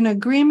that are in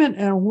agreement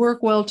and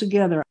work well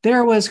together.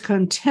 There was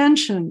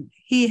contention.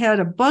 He had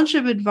a bunch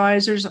of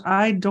advisors.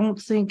 I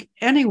don't think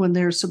anyone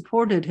there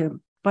supported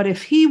him. But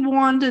if he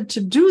wanted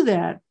to do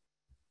that,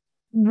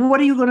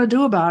 what are you going to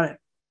do about it?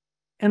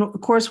 And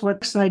of course,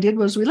 what I did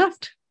was we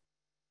left.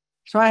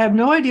 So I have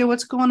no idea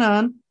what's going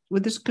on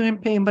with this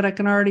campaign, but I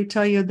can already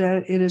tell you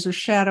that it is a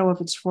shadow of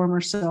its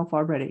former self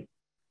already.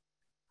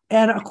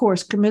 And of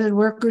course, committed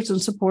workers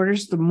and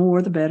supporters, the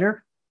more the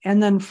better.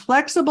 And then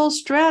flexible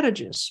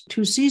strategists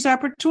to seize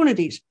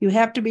opportunities. You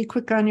have to be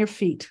quick on your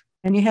feet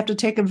and you have to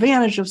take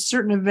advantage of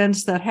certain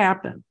events that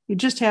happen. You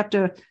just have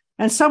to,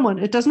 and someone,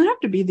 it doesn't have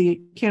to be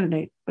the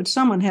candidate, but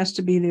someone has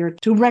to be there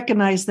to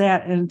recognize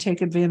that and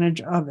take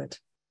advantage of it.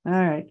 All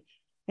right.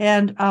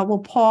 And we'll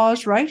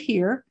pause right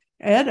here.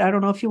 Ed, I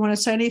don't know if you want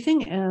to say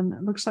anything, and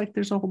it looks like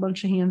there's a whole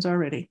bunch of hands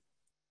already.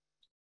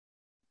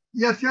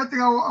 Yes, the other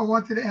thing I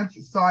wanted to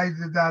emphasize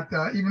is that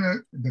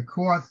even the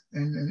course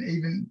and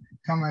even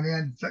coming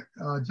in,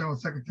 General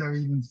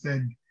Secretary even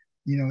said,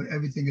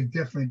 everything is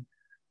different.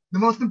 The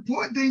most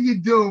important thing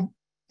you do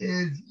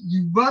is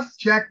you must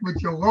check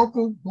with your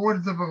local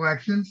boards of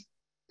elections,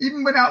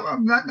 even without,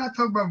 I'm not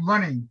talking about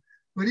running,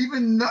 but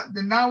even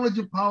the knowledge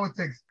of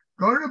politics.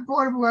 Go to the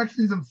Board of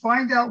Elections and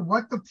find out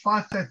what the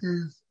process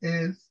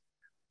is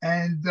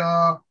and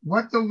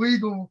what the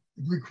legal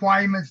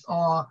requirements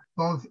are,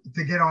 both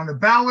to get on the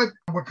ballot,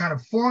 what kind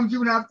of forms you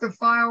would have to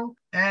file,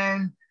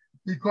 and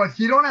because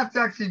you don't have to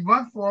actually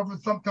run for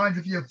office. Sometimes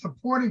if you're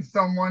supporting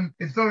someone,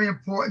 it's very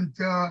important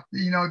that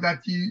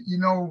you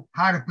know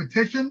how to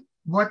petition,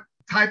 what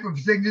type of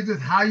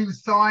signatures, how you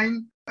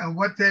sign, and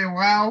what they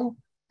allow,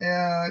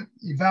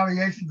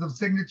 evaluations of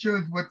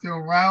signatures, what they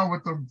allow,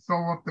 what they throw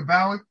off the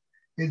ballot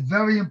is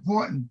very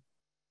important.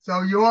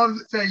 So you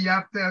always say you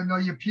have to know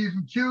your P's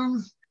and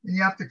Q's, and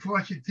you have to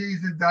cross your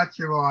T's and dot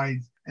your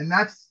I's. And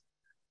that's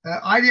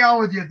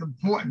ideology is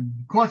important.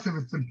 Of course,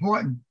 it's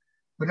important,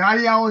 but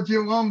ideology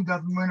alone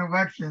doesn't win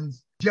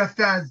elections. Just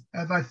as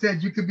I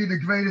said, you could be the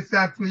greatest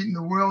athlete in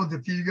the world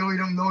if you really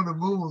don't know the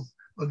rules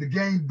of the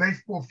game,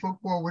 baseball,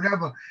 football,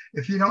 whatever.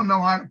 If you don't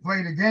know how to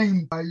play the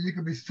game, you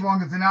could be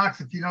strong as an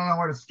ox. If you don't know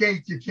how to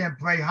skate, you can't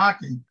play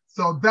hockey.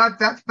 So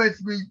that's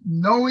basically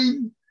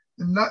knowing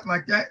the nut,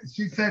 like that.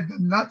 She said, the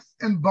nuts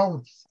and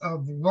bolts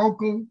of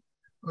local,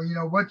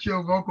 what's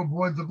your local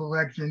boards of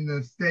election,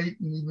 the state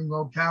and even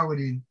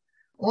localities.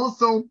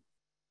 Also,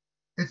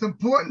 it's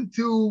important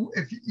to,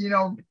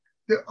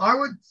 I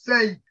would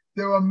say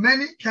there are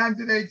many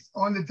candidates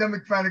on the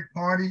Democratic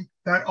Party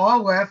that are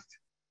left.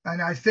 And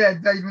I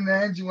said, even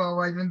Angelo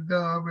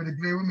would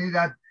agree with me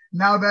that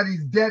now that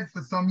he's dead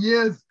for some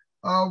years,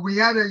 we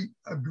had a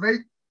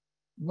great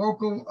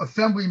local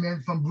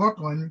assemblyman from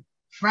Brooklyn,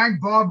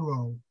 Frank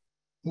Barbaro,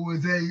 who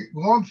was a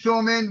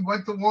longshoreman,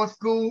 went to law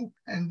school,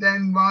 and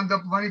then wound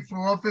up running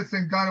for office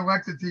and got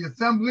elected to the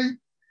assembly.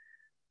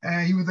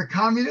 And he was a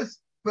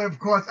communist, but of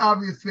course,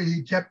 obviously,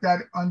 he kept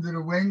that under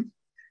the wing.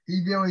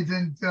 He really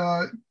didn't.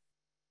 A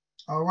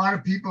lot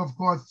of people, of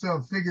course,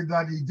 figured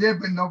that he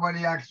did, but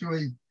nobody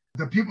actually.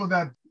 The people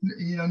that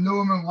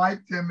knew him and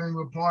liked him and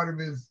were part of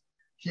his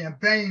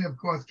campaign, of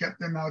course,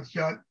 kept their mouth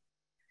shut.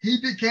 He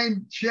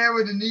became chair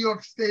of the New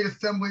York State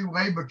Assembly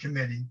Labor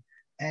Committee.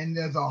 And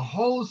there's a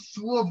whole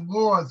slew of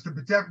laws to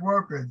protect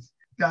workers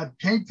that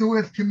came to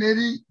his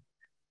committee.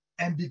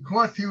 And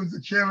because he was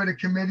the chair of the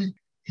committee,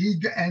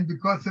 and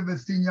because of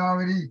his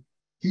seniority,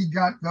 he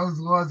got those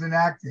laws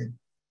enacted.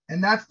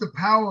 And that's the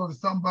power of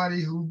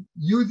somebody who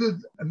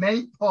uses a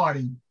main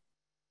party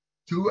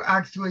to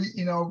actually,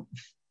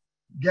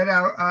 get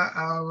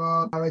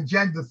our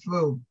agenda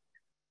through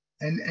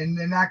and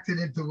enact it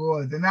into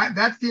laws. And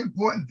that's the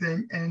important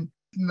thing. And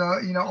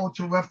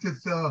ultra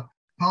leftist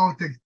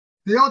politics.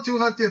 The ultra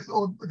leftists,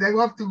 they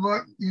love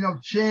to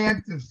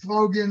chant and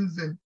slogans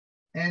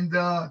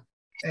but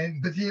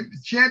the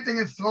chanting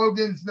and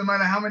slogans, no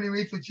matter how many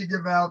leaflets you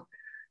give out,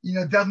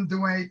 doesn't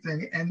do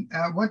anything. And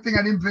one thing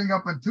I didn't bring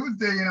up on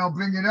Tuesday, and I'll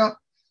bring it up,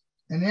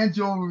 and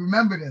Angela will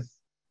remember this.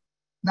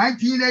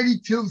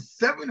 1982,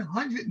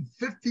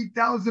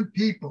 750,000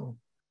 people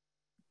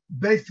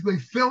basically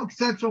filled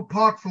Central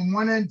Park from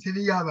one end to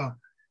the other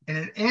in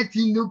an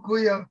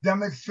anti-nuclear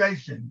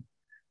demonstration,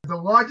 the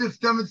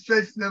largest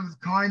demonstration of its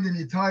kind in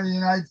the entire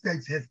United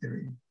States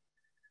history.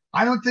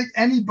 I don't think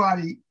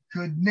anybody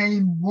could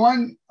name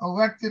one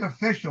elected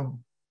official,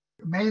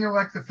 main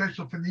elected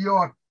official for New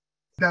York,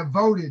 that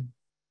voted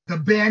to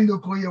ban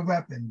nuclear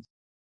weapons.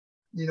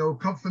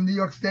 Come from New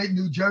York State,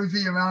 New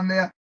Jersey, around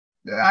there.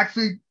 They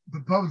actually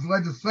proposed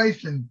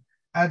legislation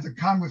as a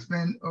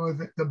congressman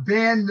to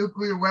ban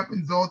nuclear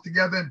weapons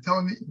altogether and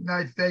tell the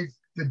United States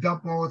to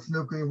dump all its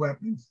nuclear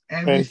weapons.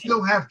 And we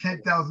still have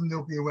 10,000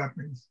 nuclear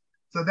weapons.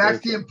 So that's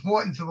the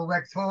importance of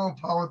electoral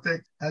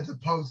politics as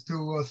opposed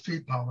to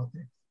street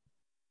politics.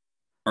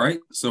 All right,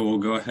 so we'll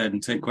go ahead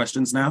and take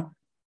questions now.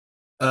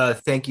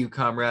 Thank you,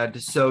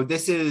 comrade. So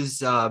this is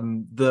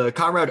the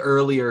comrade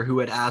earlier who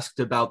had asked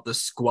about the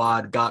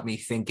squad got me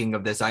thinking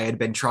of this. I had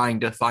been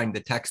trying to find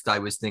the text I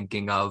was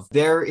thinking of.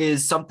 There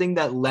is something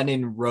that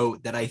Lenin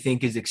wrote that I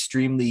think is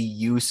extremely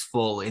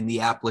useful in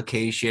the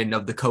application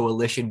of the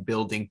coalition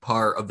building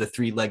part of the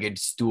three-legged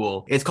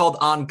stool. It's called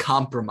On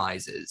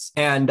Compromises,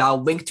 and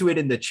I'll link to it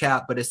in the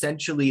chat, but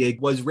essentially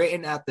it was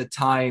written at the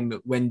time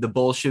when the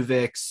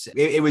Bolsheviks,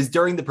 it was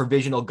during the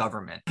provisional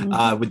government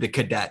with the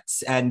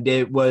cadets, and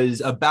it was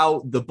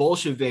about the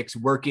Bolsheviks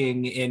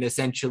working in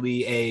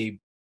essentially a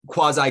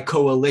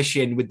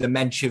quasi-coalition with the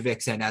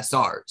Mensheviks and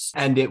SRs.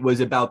 And it was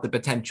about the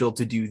potential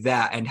to do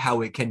that and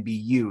how it can be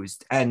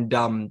used. And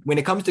when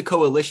it comes to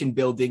coalition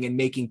building and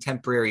making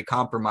temporary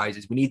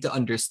compromises, we need to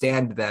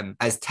understand them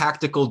as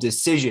tactical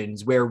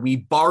decisions where we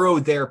borrow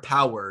their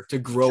power to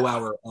grow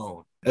our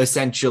own.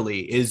 Essentially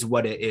is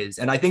what it is.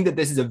 And I think that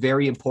this is a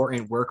very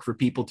important work for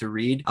people to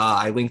read.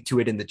 I linked to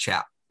it in the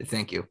chat.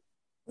 Thank you.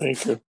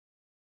 Thank you.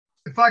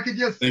 If I could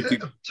just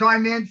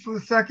chime in for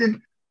a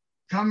second,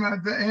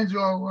 Comrade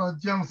Angelo,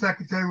 General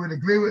Secretary, would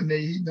agree with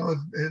me. He knows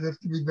this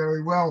to be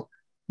very well.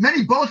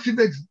 Many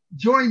Bolsheviks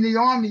joined the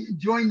army,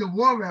 joined the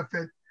war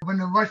effort when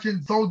the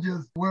Russian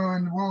soldiers were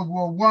in World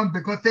War I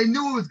because they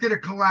knew it was going to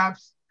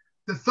collapse.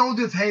 The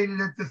soldiers hated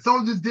it. The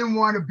soldiers didn't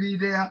want to be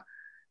there.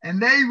 And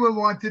they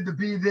wanted to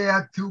be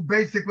there to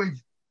basically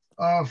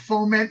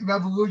foment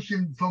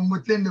revolution from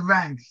within the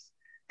ranks.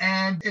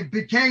 And it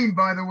became,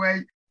 by the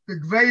way, the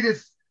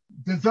greatest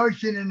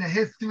desertion in the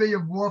history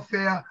of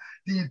warfare.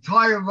 The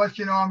entire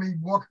Russian army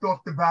walked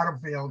off the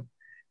battlefield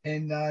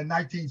in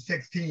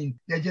 1916.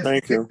 They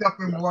just picked up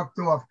and walked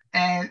off.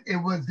 And it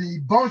was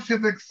the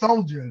Bolshevik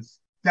soldiers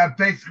that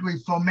basically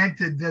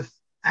fomented this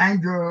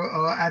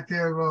anger at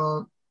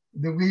the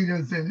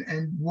leaders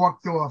and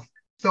walked off.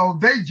 So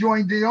they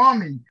joined the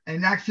army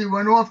and actually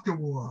went off to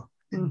war,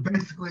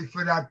 basically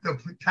for that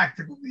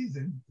tactical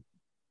reason.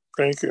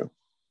 Thank you.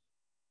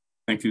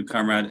 Thank you,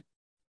 Comrade.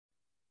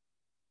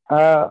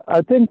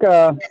 I think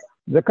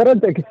the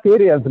current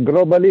experience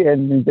globally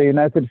and in the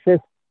United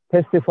States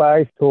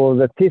testifies to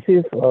the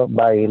thesis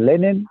by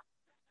Lenin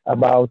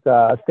about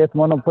state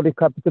monopoly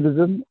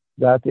capitalism,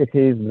 that it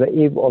is the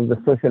eve of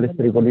the socialist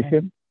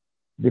revolution.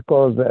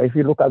 Because if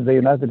you look at the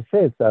United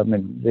States, I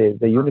mean,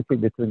 the unity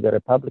between the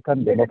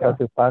Republican,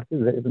 Democratic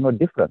parties, there is no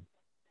difference.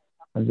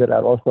 And there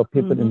are also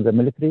people in the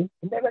military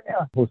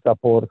who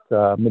support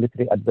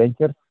military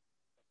adventures.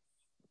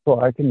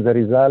 So I think the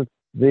result,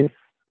 this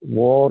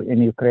war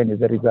in Ukraine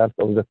is the result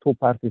of the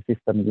two-party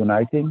system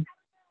uniting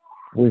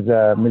with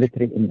a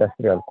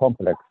military-industrial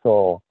complex.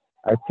 So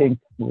I think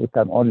we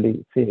can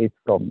only see it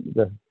from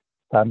the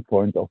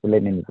standpoint of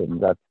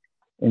Leninism, that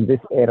in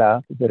this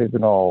era, there is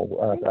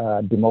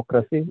no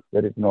democracy,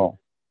 there is no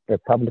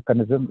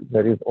republicanism,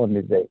 there is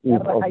only the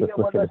eve of the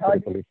socialist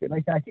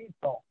revolution.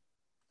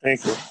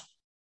 Thank you.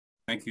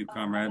 Thank you,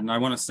 Comrade. And I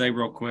want to say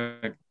real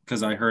quick,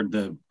 because I heard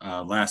the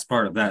last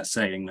part of that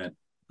saying that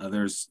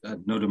there's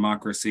no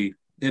democracy.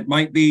 It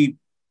might be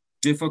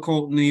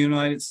difficult in the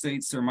United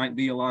States. There might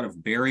be a lot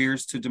of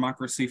barriers to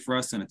democracy for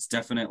us, and it's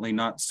definitely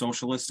not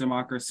socialist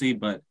democracy,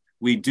 but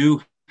we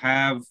do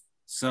have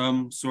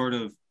some sort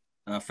of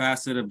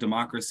facet of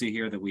democracy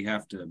here that we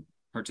have to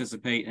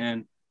participate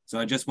in. So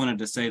I just wanted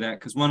to say that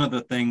because one of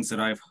the things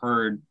that I've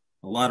heard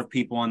a lot of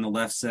people on the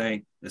left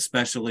say,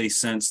 especially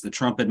since the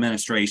Trump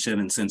administration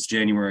and since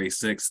January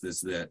 6th,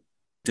 is that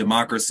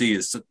democracy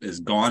is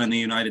gone in the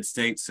United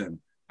States. And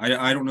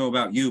I don't know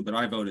about you, but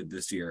I voted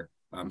this year.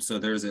 So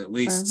there's at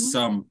least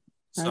some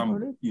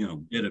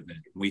bit of it.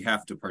 We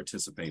have to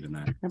participate in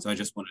that. So I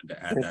just wanted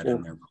to add that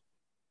in there.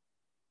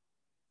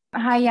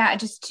 Hi, yeah,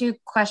 just two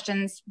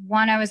questions.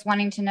 One, I was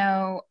wanting to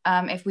know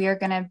if we are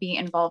going to be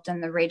involved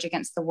in the Rage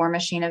Against the War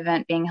Machine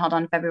event being held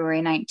on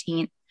February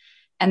 19th.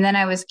 And then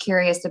I was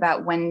curious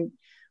about when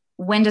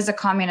does a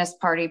Communist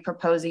Party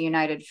propose a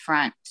united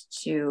front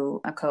to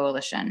a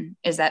coalition?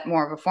 Is that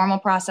more of a formal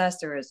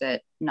process or is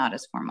it not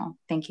as formal?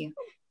 Thank you.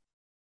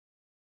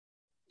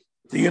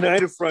 The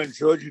United Front,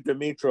 Georgy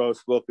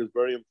Dimitrov's book, is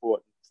very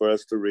important for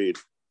us to read.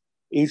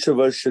 Each of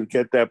us should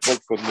get that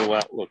book from New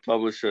Outlook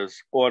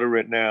Publishers, order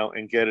it now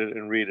and get it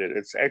and read it.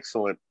 It's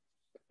excellent.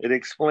 It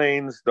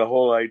explains the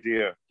whole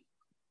idea.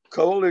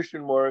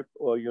 Coalition work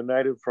or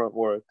United Front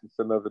work, it's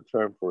another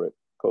term for it,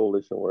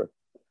 coalition work,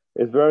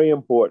 is very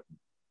important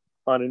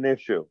on an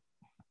issue,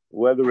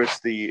 whether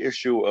it's the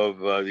issue of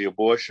the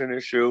abortion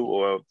issue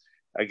or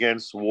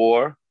against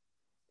war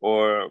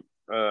or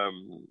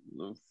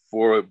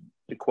for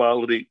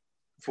equality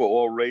for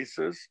all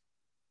races.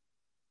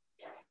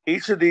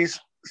 Each of these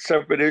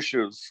separate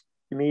issues,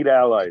 you need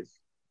allies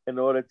in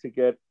order to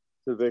get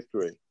to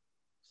victory.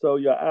 So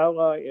your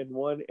ally in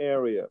one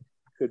area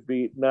could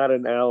be not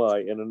an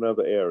ally in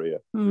another area.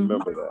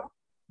 Remember that.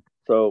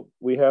 So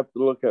we have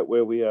to look at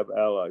where we have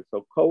allies.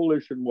 So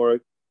coalition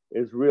work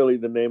is really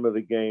the name of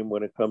the game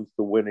when it comes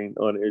to winning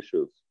on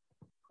issues.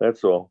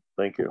 That's all.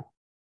 Thank you.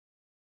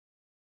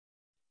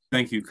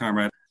 Thank you,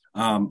 Comrade.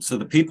 So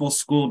the People's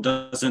School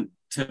doesn't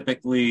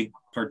typically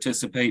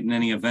participate in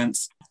any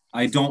events.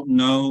 I don't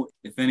know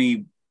if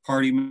any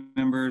party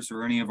members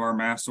or any of our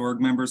Mass Org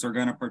members are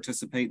going to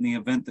participate in the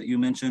event that you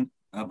mentioned,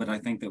 but I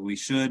think that we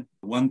should.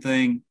 One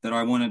thing that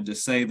I wanted to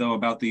say, though,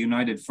 about the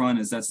United Front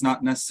is that's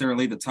not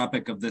necessarily the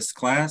topic of this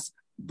class,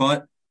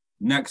 but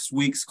next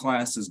week's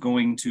class is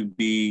going to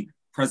be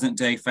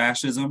present-day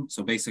fascism.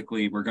 So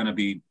basically, we're going to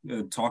be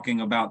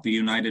talking about the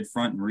United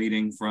Front and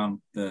reading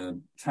from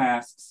the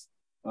tasks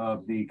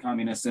of the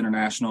Communist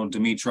International,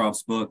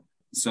 Dimitrov's book.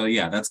 So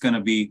yeah, that's going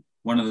to be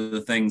one of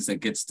the things that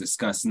gets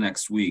discussed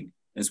next week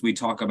as we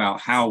talk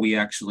about how we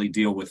actually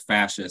deal with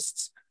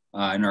fascists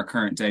in our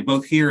current day,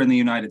 both here in the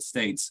United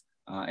States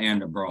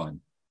and abroad.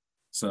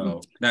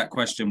 So that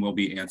question will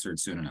be answered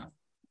soon enough.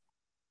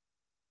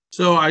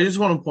 So I just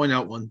want to point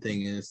out one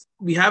thing is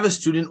we have a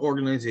student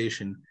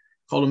organization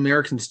called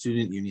American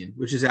Student Union,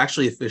 which is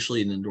actually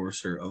officially an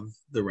endorser of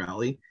the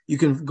rally. You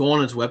can go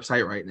on its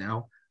website right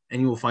now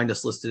and you will find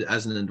us listed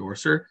as an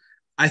endorser.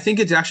 I think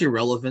it's actually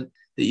relevant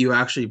that you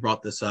actually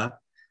brought this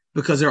up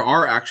because there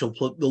are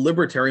the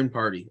Libertarian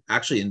Party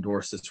actually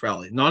endorsed this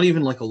rally, not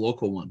even like a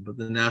local one, but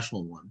the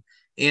national one.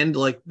 And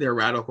like their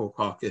Radical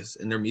Caucus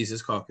and their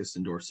Mises Caucus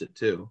endorsed it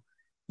too.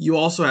 You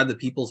also had the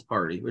People's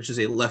Party, which is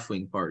a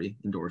left-wing party,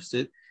 endorsed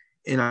it.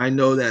 And I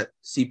know that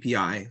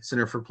CPI,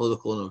 Center for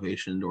Political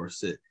Innovation,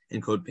 endorsed it,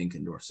 and Code Pink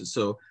endorsed it.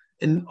 So,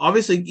 and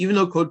obviously, even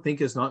though Code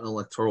Pink is not an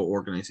electoral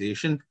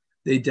organization,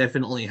 they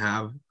definitely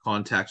have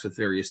contacts with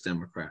various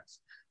Democrats.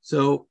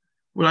 So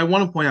what I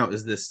want to point out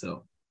is this,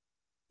 though.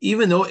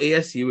 Even though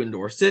ASU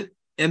endorsed it,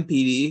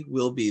 MPD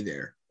will be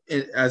there.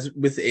 And as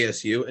with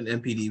ASU, and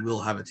MPD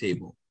will have a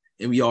table.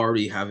 And we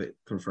already have it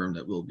confirmed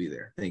that we'll be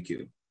there. Thank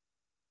you.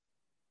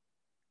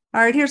 All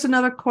right, here's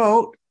another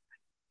quote.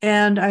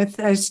 And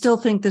I still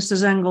think this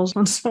is Engels,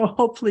 and so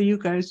hopefully you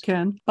guys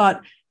can.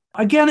 But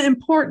again,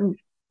 important.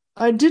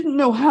 I didn't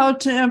know how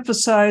to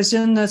emphasize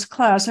in this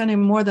class any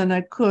more than I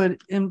could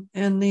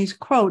in these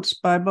quotes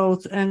by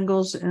both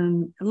Engels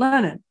and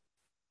Lenin,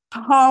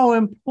 how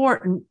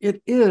important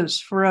it is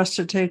for us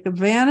to take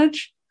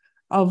advantage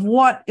of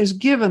what is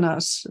given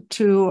us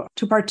to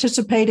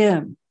participate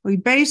in. We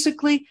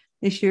basically,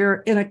 if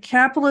you're in a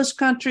capitalist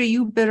country,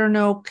 you better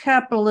know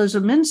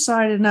capitalism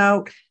inside and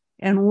out,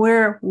 and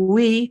where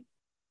we,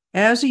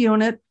 as a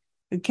unit,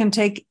 can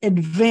take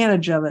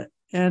advantage of it.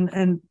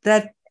 And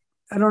that,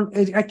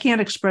 I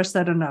can't express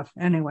that enough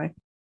anyway.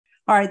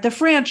 All right, the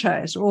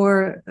franchise,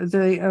 or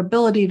the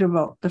ability to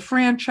vote. The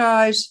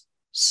franchise,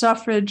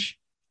 suffrage,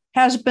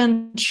 has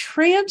been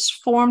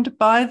transformed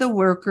by the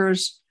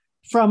workers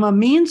from a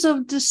means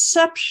of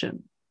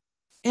deception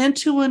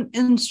into an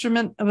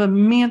instrument of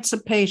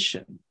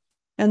emancipation.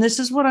 And this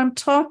is what I'm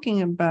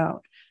talking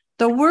about.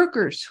 The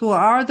workers, who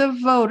are the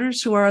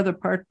voters, who are the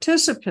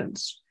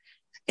participants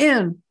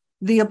in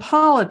the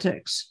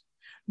politics,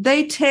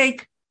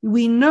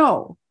 we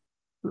know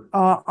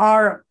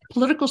our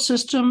political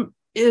system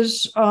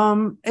is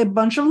a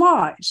bunch of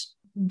lies.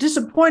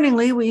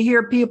 Disappointingly, we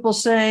hear people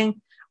saying,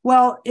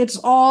 well, it's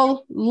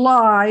all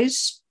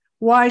lies.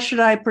 Why should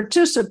I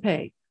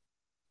participate?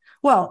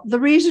 Well, the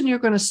reason you're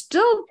going to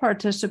still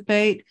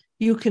participate,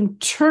 you can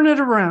turn it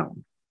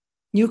around.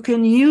 You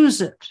can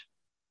use it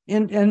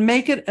and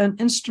make it an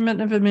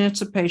instrument of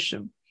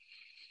emancipation.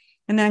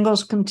 And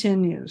Engels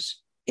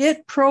continues,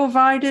 it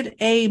provided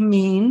a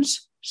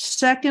means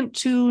second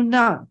to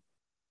none.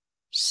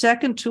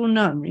 Second to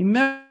none.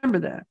 Remember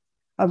that.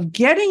 Of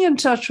getting in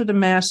touch with the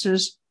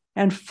masses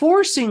and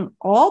forcing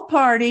all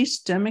parties,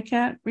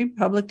 Democrat,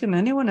 Republican,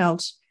 anyone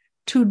else,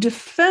 to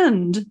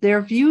defend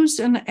their views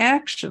and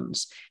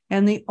actions.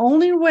 And the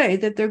only way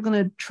that they're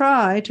going to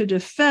try to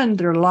defend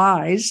their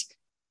lies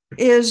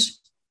is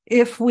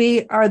if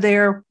we are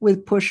there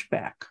with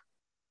pushback.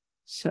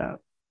 So,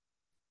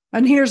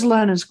 and here's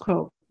Lenin's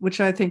quote, which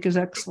I think is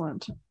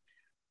excellent.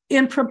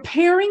 In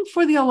preparing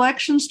for the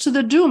elections to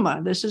the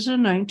Duma, this is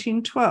in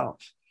 1912,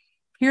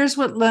 here's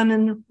what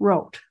Lenin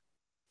wrote.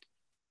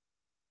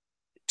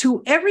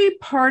 To every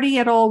party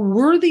at all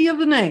worthy of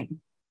the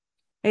name,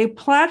 a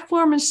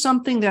platform is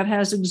something that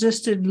has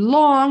existed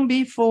long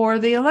before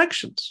the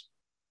elections.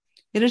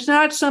 It is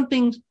not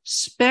something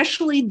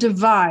specially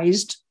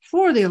devised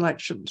for the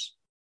elections,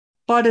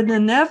 but an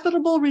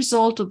inevitable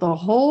result of the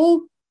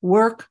whole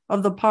work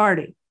of the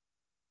party,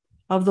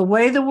 of the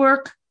way the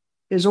work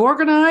is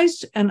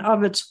organized, and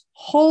of its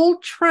whole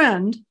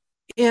trend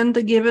in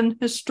the given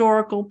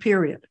historical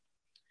period.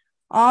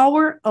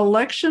 Our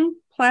election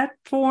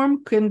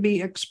platform can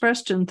be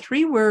expressed in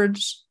 3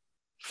 words: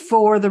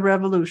 for the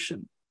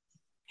revolution.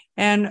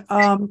 And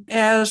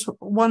as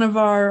one of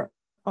our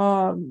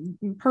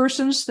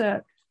persons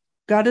that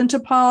got into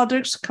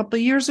politics a couple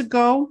of years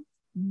ago,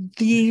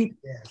 the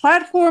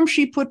platform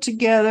she put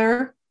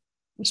together,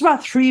 it's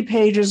about 3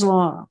 pages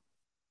long,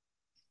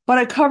 but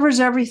it covers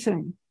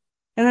everything.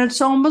 And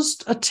it's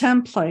almost a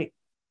template.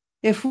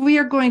 If we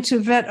are going to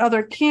vet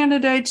other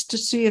candidates to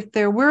see if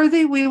they're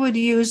worthy, we would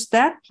use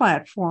that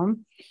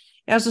platform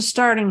as a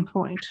starting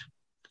point.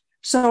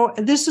 So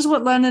this is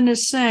what Lenin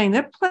is saying.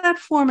 That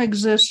platform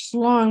exists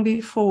long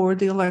before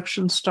the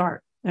elections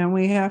start. And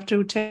we have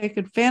to take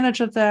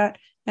advantage of that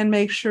and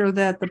make sure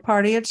that the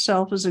party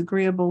itself is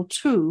agreeable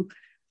to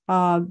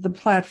the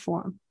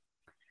platform.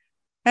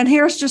 And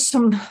here's just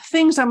some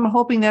things I'm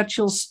hoping that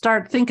you'll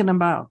start thinking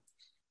about.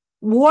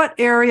 What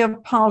area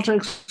of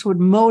politics would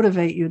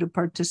motivate you to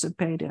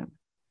participate in?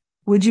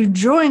 Would you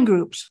join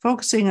groups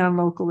focusing on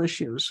local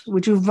issues?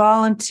 Would you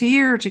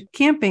volunteer to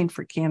campaign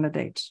for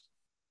candidates?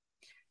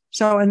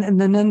 So,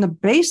 and then the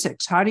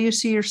basics, how do you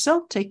see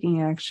yourself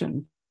taking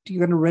action? Are you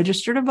going to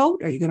register to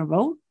vote? Are you going to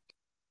vote?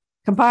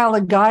 Compile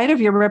a guide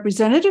of your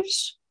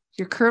representatives,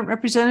 your current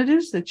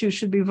representatives that you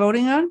should be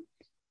voting on.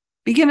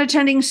 Begin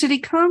attending city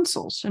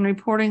councils and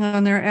reporting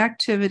on their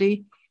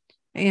activity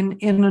in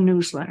a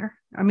newsletter.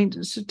 I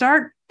mean,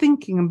 start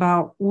thinking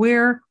about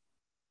where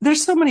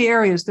there's so many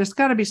areas. There's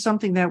got to be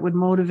something that would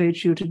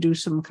motivate you to do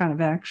some kind of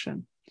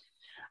action.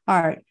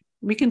 All right,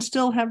 we can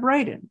still have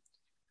write-in.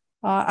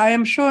 I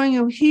am showing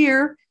you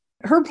here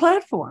her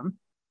platform.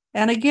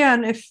 And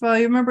again, if you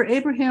remember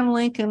Abraham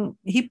Lincoln,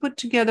 he put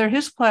together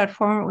his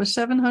platform. It was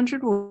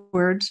 700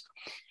 words.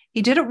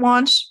 He did it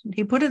once.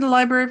 He put it in the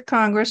Library of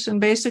Congress, and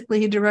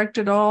basically he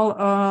directed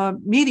all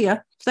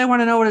media. If they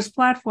want to know what his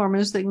platform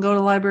is, they can go to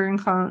the Library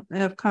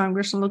of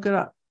Congress and look it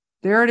up.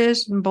 There it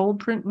is in bold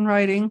print and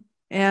writing,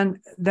 and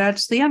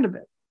that's the end of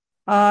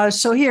it.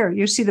 So here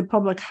you see the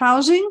public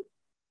housing,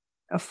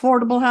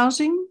 affordable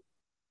housing,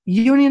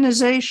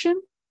 unionization,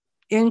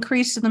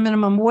 increase in the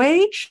minimum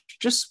wage,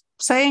 just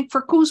saying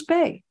for Coos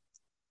Bay,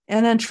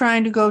 and then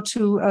trying to go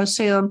to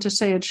Salem to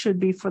say it should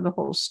be for the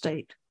whole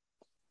state.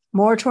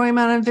 Moratorium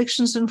on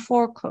evictions and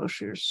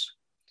foreclosures.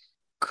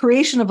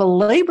 Creation of a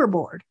labor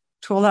board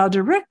to allow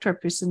direct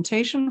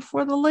representation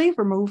for the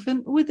labor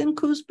movement within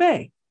Coos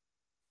Bay.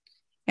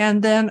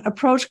 And then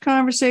approach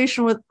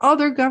conversation with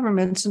other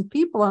governments and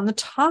people on the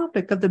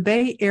topic of the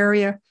Bay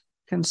Area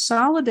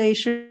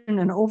consolidation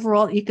and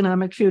overall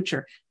economic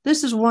future.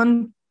 This is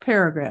one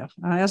paragraph.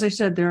 As I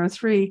said, there are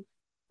 3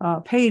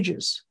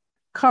 pages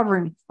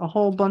covering a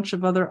whole bunch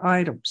of other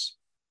items.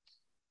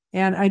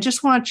 And I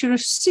just want you to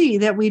see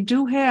that we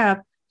do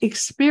have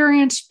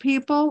experienced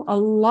people. A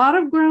lot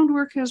of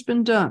groundwork has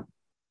been done.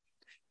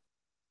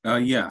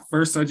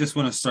 First, I just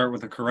want to start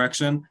with a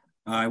correction.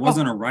 I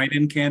wasn't a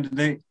write-in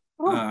candidate.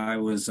 I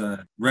was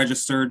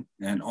registered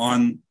and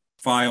on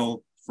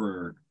file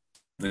for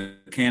the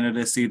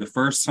candidacy the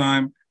first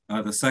time.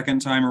 The second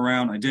time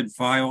around, I did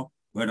file,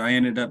 but I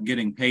ended up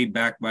getting paid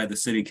back by the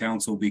city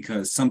council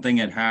because something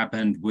had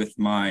happened with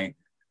my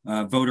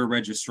voter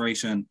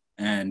registration.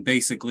 And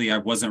basically, I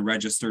wasn't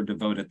registered to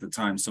vote at the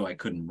time, so I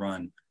couldn't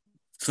run.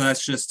 So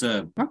that's just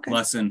a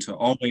lesson to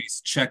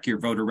always check your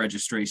voter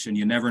registration.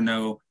 You never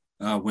know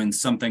when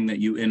something that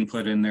you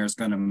input in there is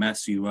going to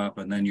mess you up,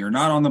 and then you're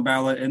not on the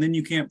ballot, and then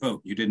you can't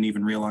vote. You didn't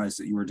even realize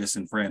that you were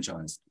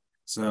disenfranchised.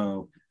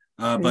 So,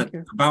 but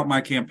about my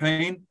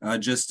campaign,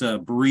 just a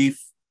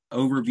brief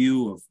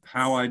overview of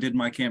how I did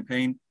my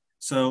campaign.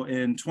 So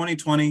in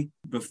 2020,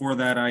 before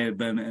that, I had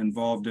been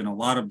involved in a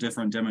lot of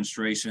different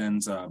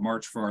demonstrations,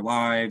 March for Our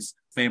Lives,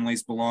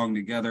 Families Belong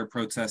Together,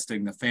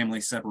 protesting the family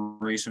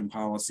separation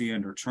policy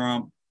under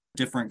Trump,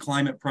 different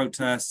climate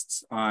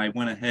protests. I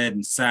went ahead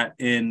and sat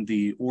in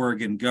the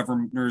Oregon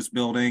governor's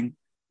building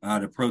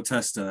to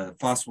protest a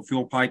fossil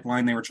fuel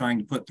pipeline they were trying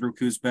to put through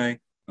Coos Bay,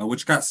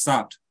 which got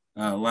stopped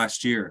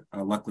last year,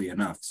 luckily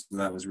enough. So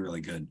that was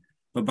really good.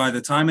 But by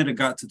the time it had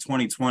got to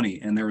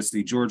 2020 and there was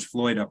the George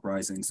Floyd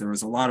uprisings, there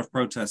was a lot of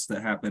protests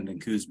that happened in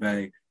Coos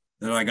Bay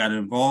that I got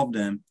involved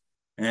in.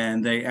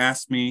 And they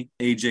asked me,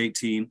 age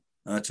 18,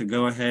 to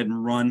go ahead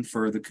and run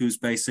for the Coos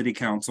Bay City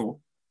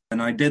Council.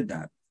 And I did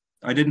that.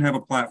 I didn't have a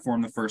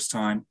platform the first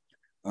time.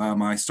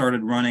 I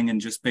started running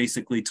and just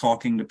basically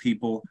talking to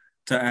people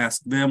to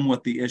ask them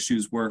what the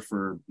issues were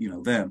for,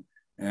 them,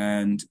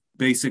 and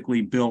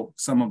basically built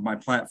some of my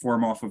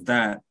platform off of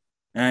that.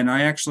 And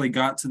I actually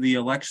got to the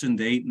election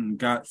date and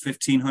got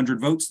 1,500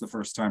 votes the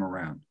first time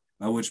around,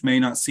 which may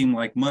not seem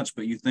like much,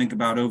 but you think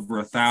about over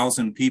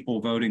 1,000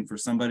 people voting for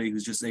somebody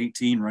who's just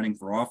 18 running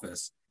for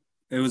office.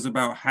 It was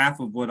about half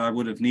of what I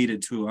would have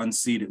needed to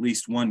unseat at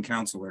least one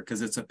counselor,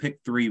 because it's a pick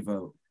 3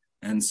 vote.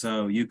 And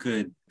so you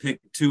could pick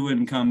 2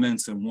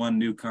 incumbents and 1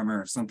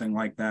 newcomer or something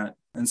like that.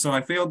 And so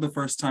I failed the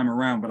first time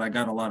around, but I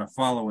got a lot of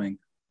following.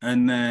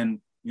 And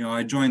then,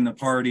 I joined the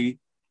party.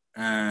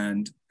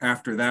 And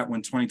after that,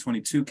 when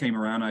 2022 came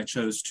around, I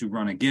chose to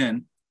run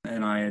again.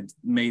 And I had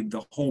made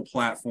the whole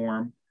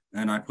platform,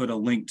 and I put a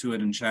link to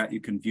it in chat. You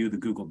can view the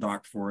Google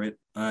Doc for it.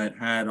 It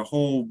had a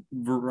whole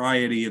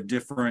variety of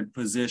different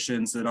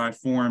positions that I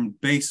formed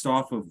based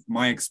off of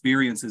my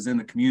experiences in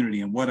the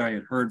community and what I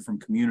had heard from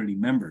community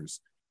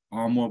members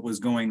on what was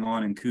going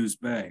on in Coos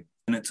Bay.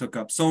 And it took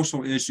up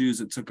social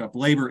issues, it took up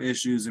labor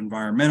issues,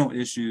 environmental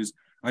issues.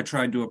 I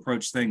tried to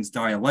approach things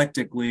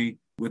dialectically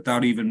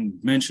without even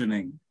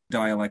mentioning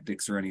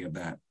dialectics or any of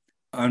that.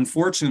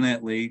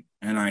 Unfortunately,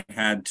 and I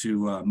had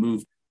to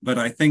move, but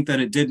I think that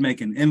it did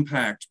make an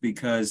impact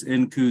because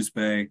in Coos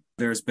Bay,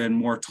 there's been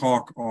more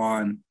talk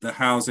on the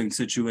housing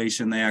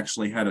situation. They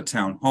actually had a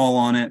town hall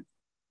on it.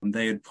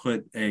 They had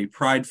put a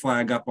pride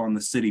flag up on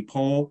the city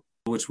pole,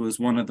 which was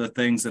one of the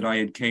things that I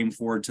had came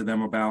forward to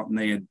them about.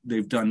 And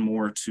they've done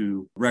more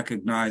to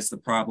recognize the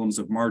problems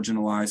of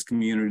marginalized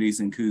communities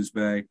in Coos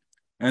Bay.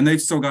 And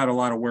they've still got a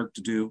lot of work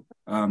to do.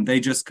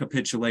 They just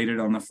capitulated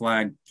on the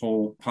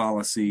flagpole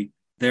policy.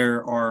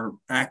 There are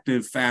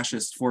active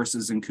fascist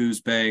forces in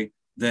Coos Bay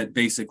that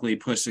basically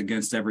push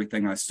against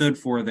everything I stood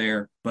for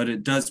there, but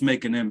it does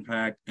make an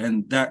impact.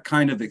 And that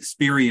kind of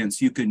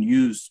experience you can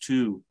use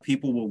too.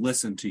 People will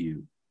listen to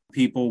you.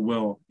 People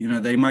will,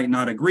 they might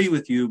not agree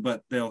with you,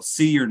 but they'll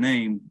see your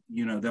name,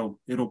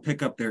 it'll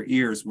pick up their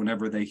ears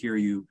whenever they hear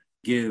you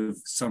give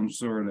some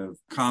sort of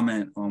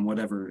comment on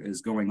whatever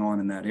is going on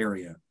in that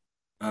area.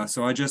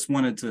 So I just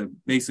wanted to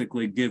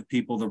basically give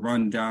people the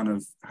rundown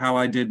of how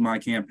I did my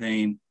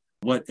campaign,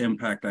 what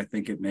impact I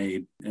think it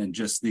made, and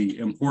just the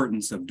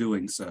importance of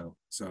doing so.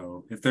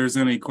 So if there's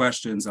any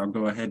questions, I'll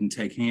go ahead and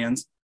take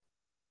hands.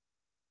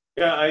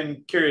 Yeah,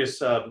 I'm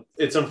curious.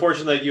 It's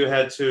unfortunate that you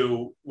had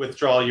to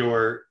withdraw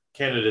your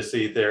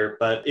candidacy there,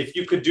 but if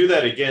you could do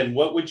that again,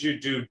 what would you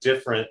do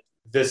different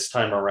this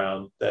time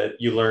around that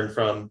you learned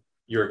from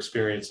your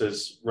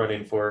experiences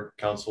running for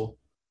council?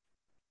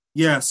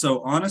 Yeah,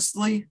 so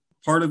honestly,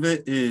 part of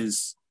it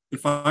is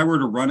if I were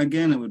to run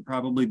again, it would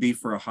probably be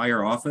for a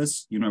higher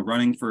office. You know,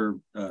 running for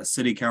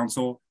city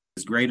council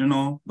is great and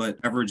all, but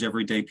average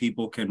everyday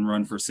people can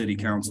run for city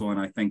council. And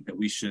I think that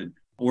we should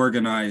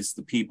organize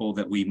the people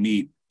that we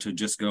meet to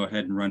just go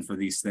ahead and run for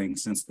these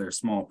things since they're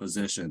small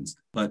positions.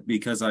 But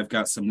because I've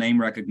got some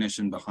name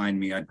recognition behind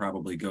me, I'd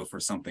probably go for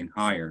something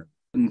higher.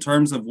 In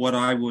terms of what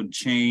I would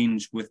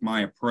change with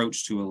my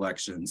approach to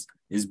elections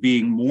is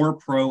being more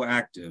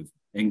proactive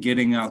and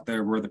getting out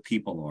there where the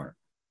people are.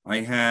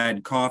 I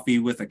had coffee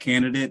with a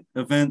candidate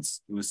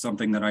events. It was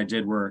something that I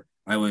did where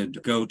I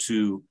would go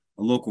to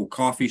a local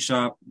coffee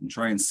shop and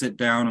try and sit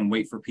down and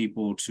wait for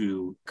people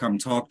to come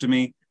talk to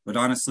me. But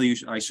honestly,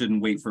 I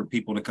shouldn't wait for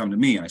people to come to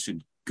me. I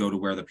should go to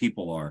where the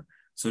people are.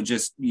 So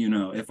just, you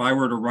know, if I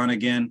were to run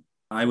again,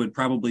 I would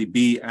probably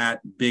be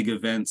at big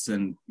events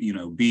and, you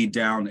know, be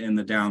down in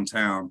the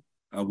downtown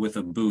with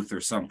a booth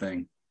or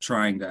something,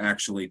 trying to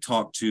actually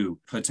talk to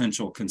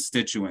potential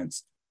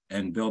constituents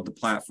and build the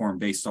platform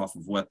based off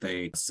of what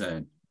they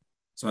said.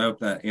 So I hope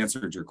that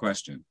answered your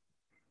question.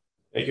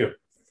 Thank you.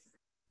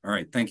 All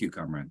right. Thank you,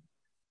 comrade.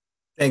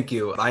 Thank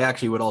you. I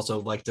actually would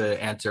also like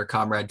to answer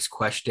Comrade's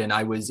question.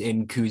 I was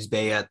in Coos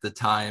Bay at the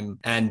time,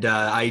 and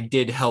I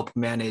did help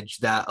manage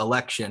that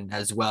election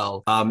as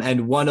well.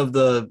 And one of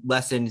the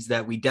lessons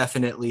that we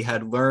definitely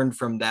had learned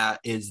from that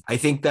is I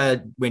think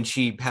that when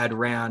she had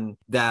ran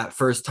that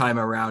first time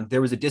around,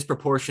 there was a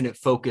disproportionate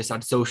focus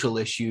on social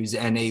issues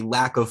and a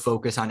lack of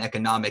focus on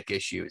economic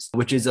issues,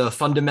 which is a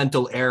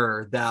fundamental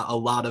error that a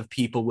lot of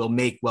people will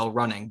make while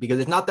running, because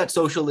it's not that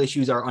social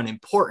issues are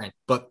unimportant,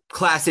 but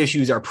class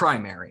issues are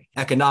primary.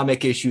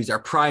 Economic issues are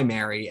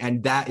primary,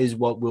 and that is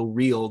what will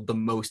reel the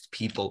most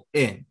people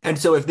in. And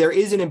so if there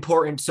is an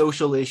important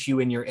social issue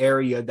in your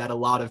area that a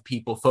lot of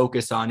people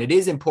focus on, it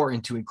is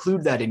important to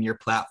include that in your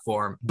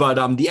platform.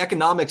 But the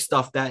economic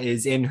stuff that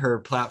is in her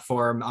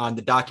platform on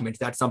the documents,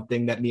 that's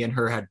something that me and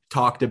her had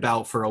talked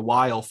about for a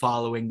while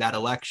following that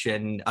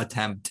election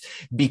attempt,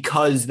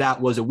 because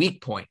that was a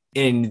weak point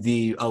in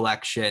the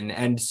election.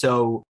 And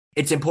so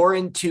it's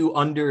important to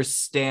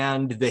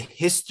understand the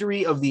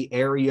history of the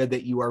area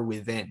that you are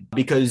within,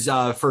 because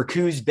for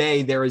Coos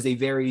Bay, there is a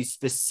very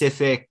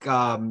specific,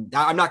 I'm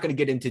not going to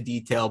get into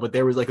detail, but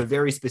there was like a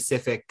very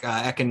specific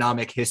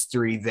economic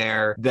history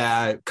there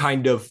that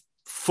kind of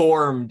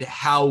formed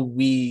how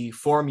we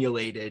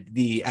formulated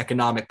the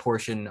economic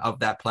portion of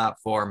that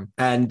platform.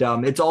 And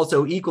it's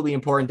also equally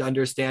important to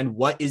understand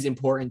what is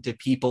important to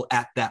people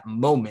at that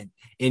moment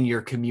in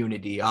your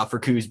community. For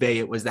Coos Bay,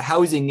 it was the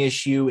housing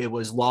issue. It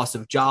was loss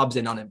of jobs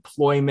and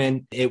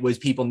unemployment. It was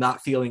people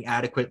not feeling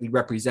adequately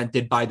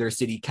represented by their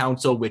city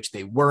council, which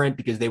they weren't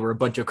because they were a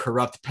bunch of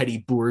corrupt petty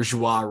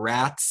bourgeois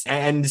rats.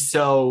 And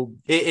so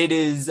it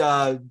is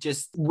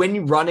just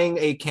when running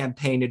a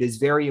campaign, it is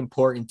very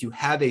important to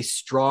have a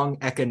strong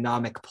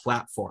economic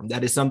platform.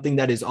 That is something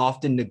that is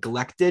often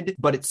neglected,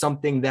 but it's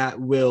something that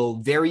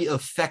will very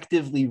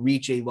effectively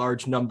reach a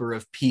large number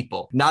of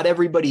people. Not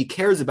everybody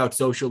cares about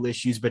social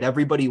issues, but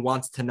everybody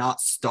wants to not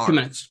starve. 2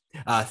 minutes.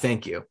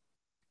 Thank you.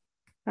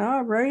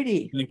 All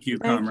righty. Thank you,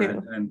 comrade.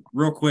 And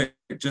real quick,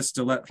 just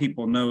to let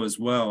people know as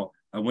well,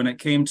 when it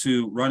came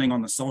to running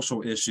on the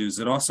social issues,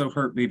 it also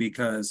hurt me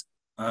because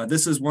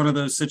this is one of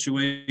those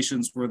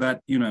situations where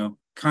that, you know,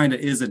 kind of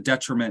is a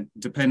detriment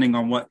depending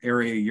on what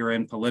area you're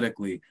in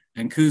politically.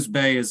 And Coos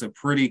Bay is a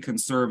pretty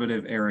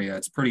conservative area.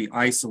 It's pretty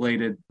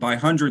isolated by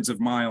hundreds of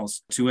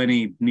miles to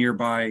any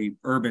nearby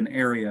urban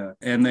area.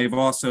 And they've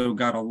also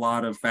got a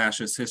lot of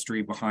fascist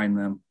history behind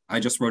them.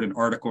 I just wrote an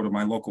article to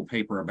my local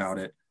paper about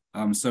it.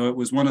 So it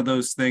was one of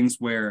those things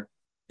where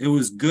it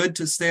was good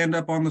to stand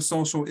up on the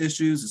social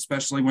issues,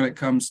 especially when it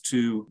comes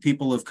to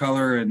people of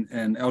color and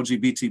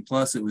LGBT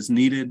plus. It was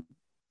needed.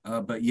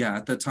 But yeah,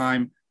 at the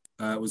time,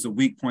 it was a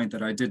weak point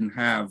that I didn't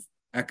have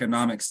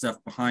economic stuff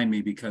behind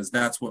me, because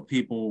that's what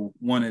people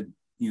wanted,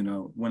 you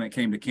know, when it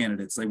came to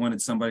candidates. They wanted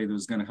somebody that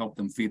was going to help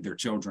them feed their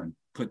children,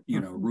 put,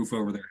 you know, roof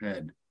over their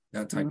head,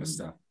 that type of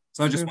stuff.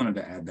 So I just wanted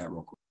to add that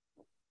real quick.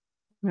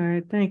 All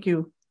right, thank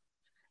you.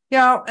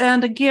 Yeah,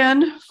 and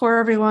again, for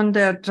everyone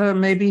that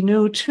may be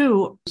new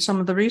to some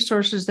of the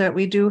resources that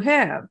we do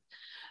have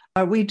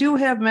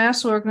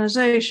mass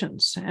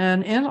organizations,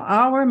 and in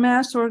our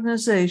mass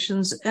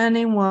organizations,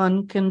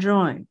 anyone can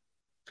join.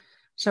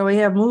 So we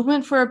have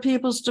Movement for a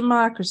People's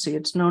Democracy.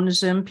 It's known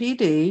as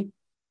MPD,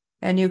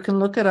 and you can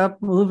look it up,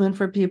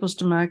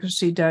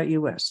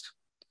 movementforpeoplesdemocracy.us.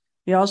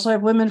 We also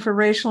have Women for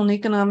Racial and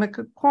Economic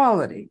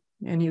Equality.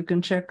 And you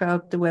can check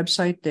out the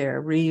website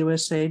there,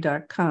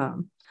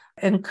 reusa.com.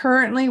 And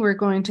currently, we're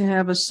going to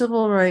have a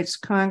Civil Rights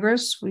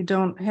Congress. We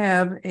don't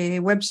have a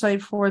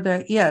website for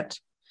that yet.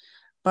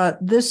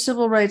 But this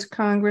Civil Rights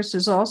Congress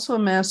is also a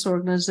mass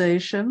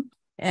organization.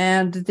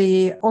 And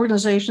the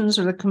organizations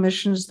or the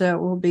commissions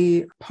that will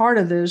be part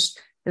of this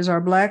is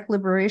our Black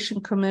Liberation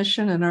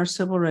Commission and our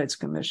Civil Rights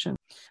Commission.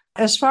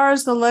 As far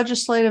as the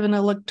Legislative and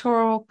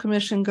Electoral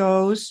Commission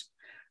goes,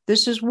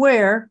 this is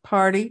where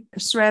party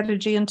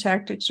strategy and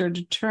tactics are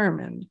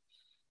determined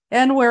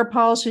and where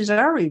policies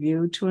are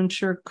reviewed to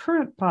ensure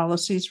current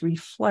policies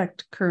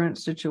reflect current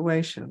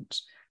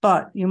situations.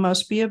 But you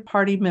must be a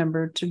party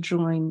member to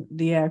join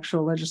the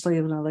actual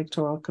Legislative and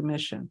Electoral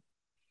Commission.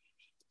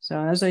 So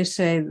as I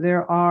say,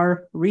 there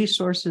are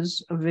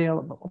resources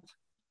available.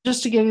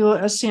 Just to give you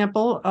a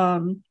sample,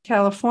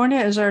 California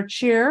is our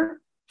chair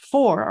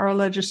for our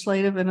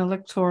Legislative and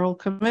Electoral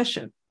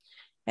Commission.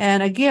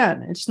 And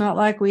again, it's not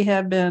like we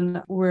have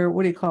been,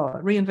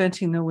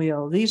 reinventing the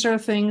wheel. These are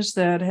things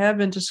that have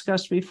been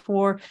discussed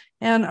before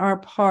and are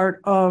part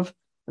of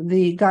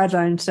the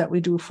guidelines that we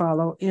do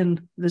follow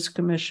in this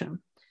commission.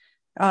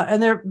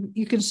 And there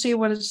you can see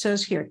what it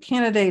says here.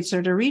 Candidates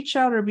are to reach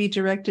out or be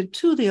directed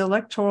to the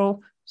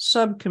electoral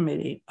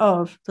subcommittee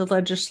of the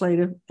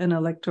Legislative and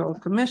Electoral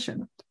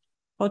Commission.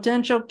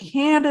 Potential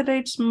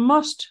candidates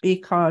must be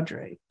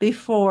cadre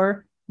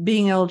before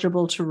being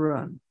eligible to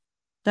run.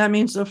 That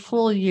means a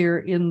full year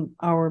in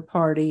our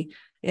party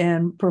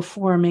and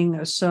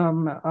performing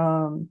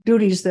some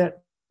duties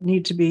that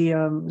need to be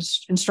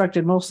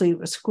instructed, mostly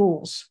with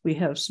schools. We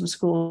have some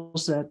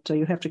schools that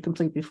you have to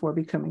complete before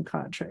becoming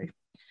cadre.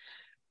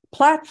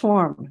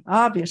 Platform,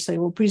 obviously,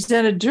 will be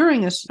presented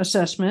during this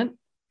assessment,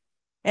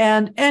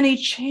 and any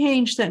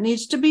change that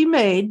needs to be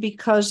made,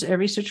 because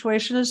every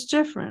situation is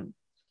different,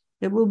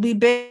 it will be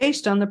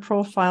based on the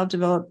profile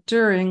developed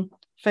during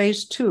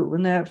phase 2.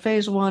 And that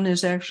phase 1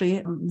 is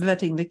actually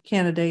vetting the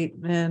candidate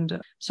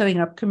and setting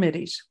up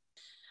committees.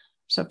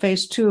 So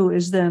phase 2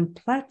 is then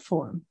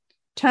platform,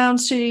 town,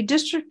 city,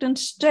 district, and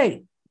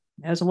state,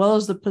 as well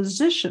as the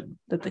position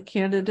that the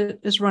candidate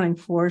is running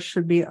for,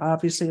 should be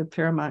obviously of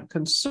paramount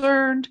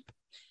concern.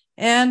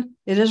 And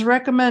it is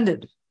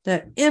recommended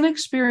that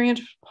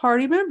inexperienced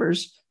party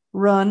members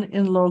run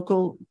in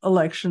local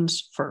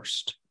elections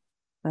first.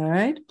 All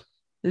right.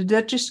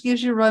 That just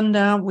gives you a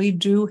rundown. We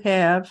do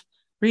have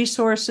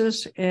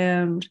resources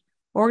and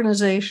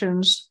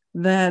organizations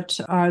that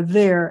are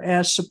there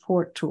as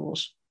support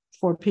tools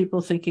for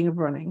people thinking of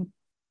running.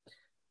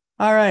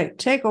 All right,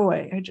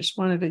 takeaway. I just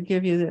wanted to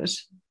give you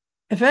this.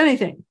 If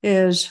anything,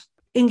 is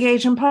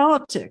engage in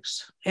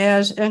politics.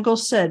 As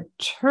Engels said,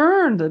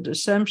 turn the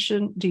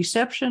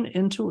deception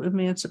into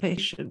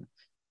emancipation.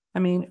 I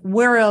mean,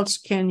 where else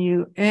can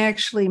you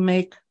actually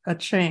make a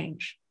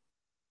change?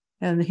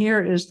 And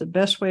here is the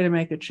best way to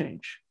make a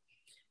change.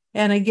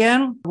 And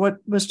again, what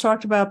was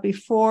talked about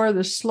before,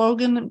 the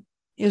slogan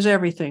is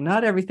everything.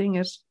 Not everything,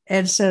 as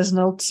Ed says,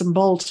 nuts and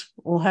bolts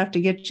will have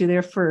to get you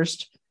there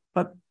first.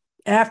 But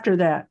after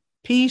that,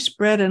 peace,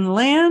 bread, and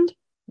land.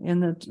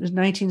 In the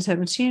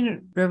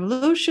 1917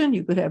 revolution,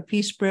 you could have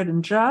peace, bread,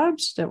 and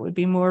jobs. That would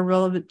be more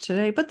relevant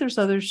today, but there's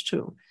others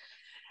too.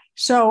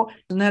 So,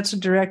 and that's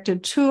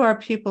directed to our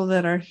people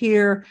that are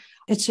here.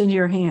 It's in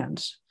your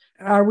hands.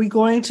 Are we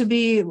going to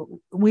be,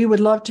 we would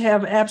love to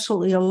have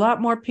absolutely a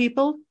lot more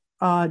people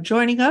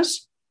joining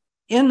us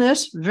in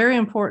this very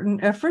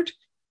important effort.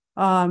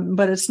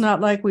 But it's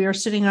not like we are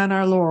sitting on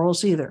our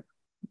laurels either.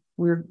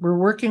 We're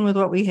working with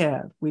what we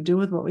have. We do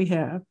with what we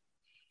have.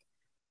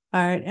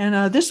 All right.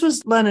 And this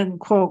was Lenin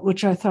quote,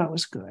 which I thought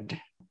was good.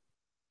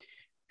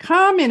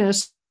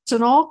 Communists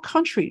in all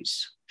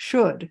countries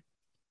should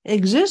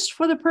exist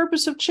for the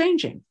purpose of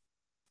changing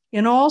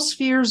in all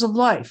spheres of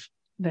life.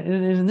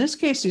 And in this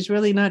case, he's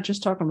really not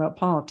just talking about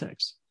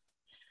politics.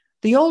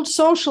 The old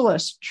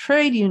socialist,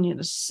 trade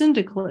unionist,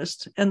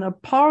 syndicalist, and the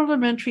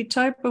parliamentary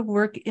type of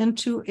work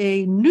into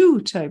a new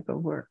type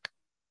of work.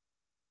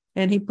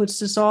 And he puts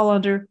this all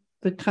under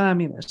the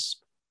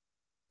communists.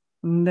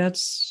 And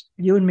that's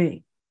you and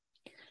me.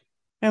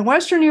 In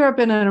Western Europe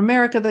and in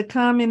America, the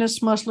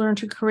communists must learn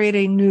to create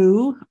a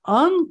new,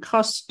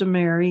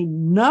 uncustomary,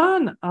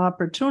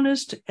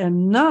 non-opportunist,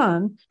 and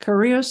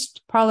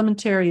non-careerist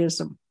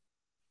parliamentarism.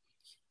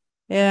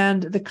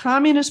 And the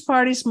communist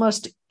parties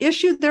must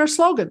issue their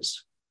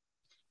slogans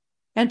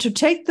and to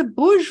take the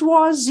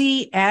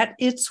bourgeoisie at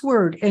its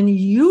word and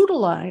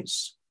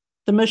utilize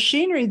the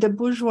machinery the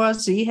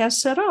bourgeoisie has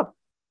set up,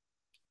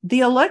 the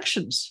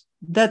elections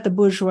that the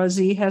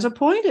bourgeoisie has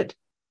appointed,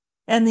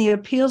 and the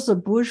appeals the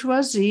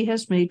bourgeoisie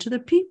has made to the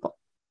people.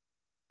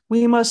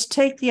 We must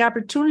take the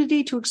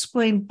opportunity to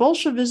explain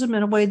Bolshevism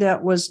in a way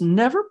that was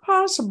never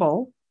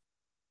possible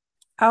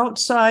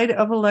outside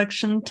of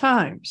election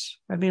times.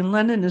 I mean,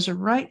 Lenin is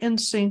right in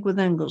sync with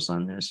Engels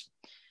on this.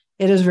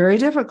 It is very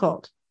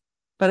difficult,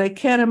 but it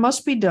can and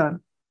must be done.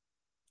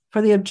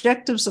 For the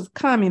objectives of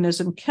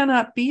communism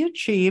cannot be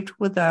achieved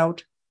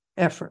without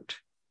effort.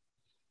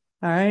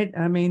 All right.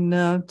 I mean,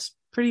 it's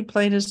pretty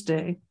plain as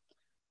day.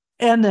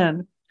 And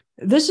then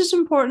This is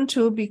important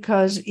too,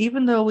 because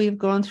even though we've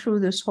gone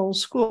through this whole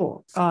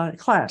school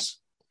class,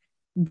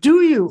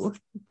 do you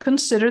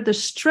consider the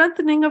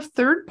strengthening of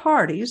third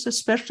parties,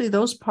 especially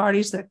those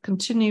parties that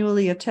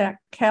continually attack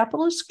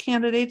capitalist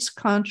candidates'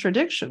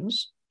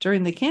 contradictions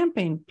during the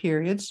campaign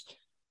periods,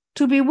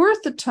 to be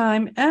worth the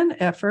time and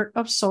effort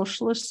of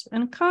socialists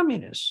and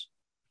communists?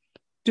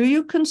 Do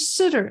you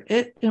consider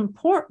it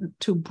important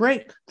to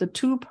break the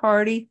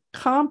two-party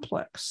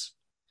complex?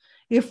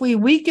 If we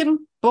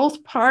weaken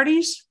both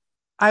parties,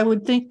 I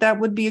would think that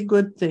would be a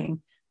good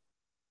thing.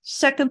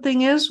 Second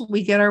thing is,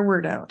 we get our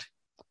word out.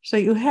 So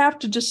you have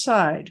to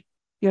decide,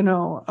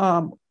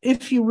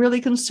 if you really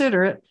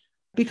consider it,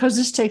 because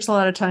this takes a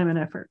lot of time and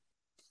effort.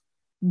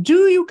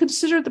 Do you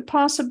consider the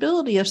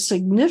possibility of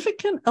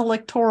significant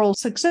electoral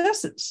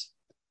successes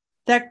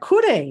that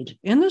could aid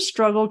in the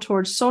struggle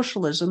towards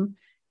socialism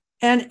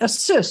and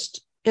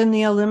assist in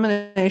the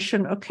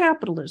elimination of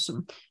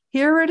capitalism?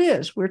 Here it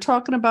is. We're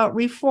talking about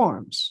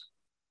reforms.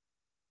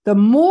 The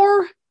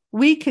more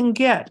we can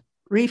get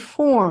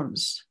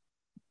reforms,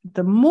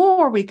 the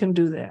more we can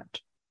do that,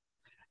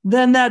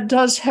 then that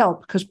does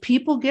help, because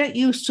people get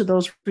used to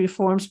those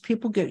reforms.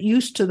 People get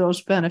used to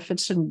those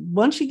benefits. And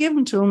once you give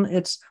them to them,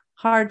 it's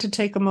hard to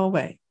take them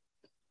away.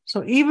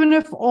 So even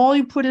if all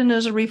you put in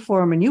is a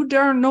reform, and you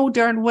know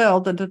darn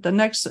well that at the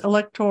next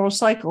electoral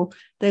cycle,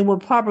 they will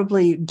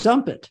probably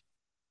dump it,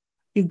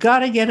 you got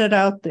to get it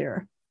out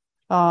there.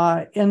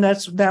 And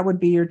that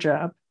would be your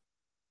job.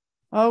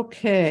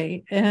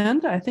 Okay.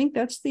 And I think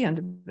that's the end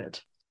of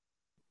it.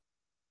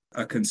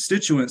 A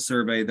constituent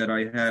survey that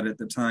I had at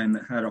the time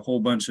that had a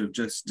whole bunch of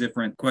just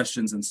different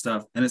questions and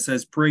stuff. And it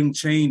says, bring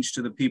change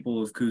to the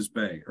people of Coos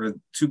Bay, or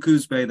to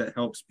Coos Bay that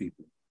helps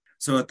people.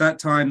 So at that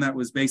time, that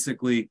was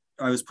basically,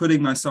 I was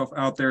putting myself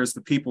out there as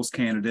the people's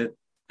candidate.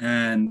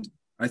 And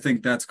I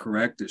think that's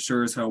correct. It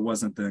sure as hell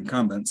wasn't the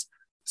incumbents.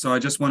 So I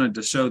just wanted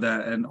to show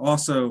that. And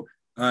also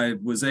I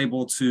was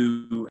able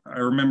to, I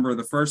remember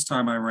the first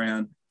time I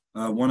ran,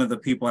 one of the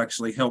people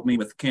actually helped me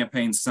with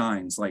campaign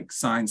signs, like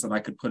signs that I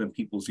could put in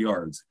people's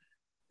yards.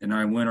 And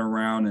I went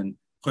around and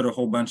put a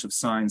whole bunch of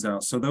signs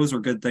out. So those are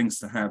good things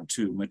to have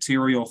too.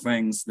 Material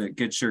things that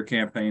get your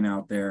campaign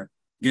out there,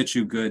 get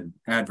you good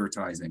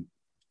advertising.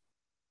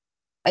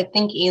 I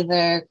think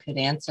either could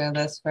answer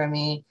this for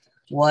me.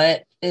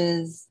 What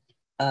is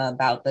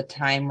about the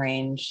time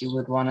range you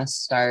would want to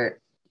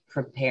start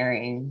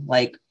preparing?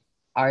 Like,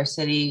 our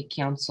city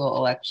council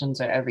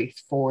elections are every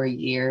 4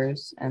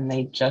 years and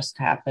they just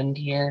happened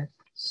here.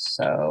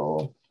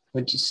 So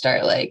would you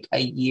start like a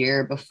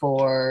year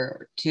before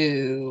or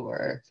two,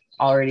 or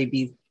already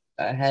be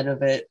ahead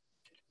of it?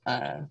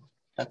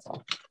 That's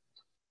all.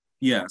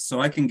 Yeah,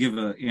 so I can give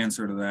an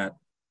answer to that.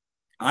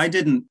 I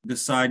didn't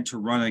decide to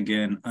run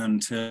again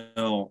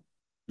until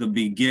the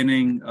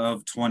beginning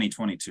of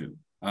 2022.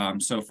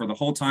 So for the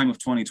whole time of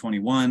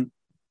 2021,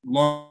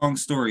 long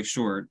story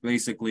short,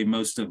 basically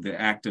most of the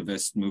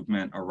activist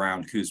movement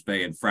around Coos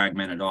Bay had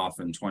fragmented off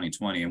in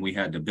 2020, and we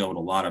had to build a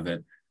lot of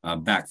it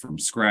back from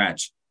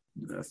scratch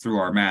through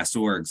our mass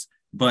orgs.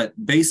 But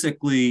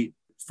basically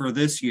for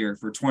this year,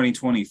 for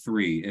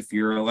 2023, if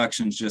your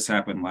elections just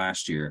happened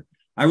last year,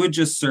 I would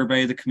just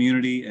survey the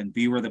community and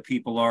be where the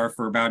people are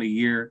for about a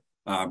year.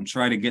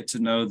 Try to get to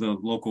know the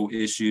local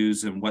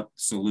issues and what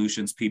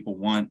solutions people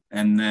want.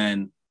 And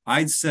then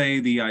I'd say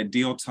the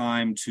ideal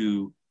time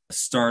to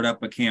start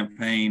up a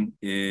campaign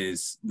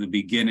is the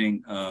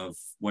beginning of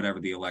whatever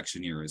the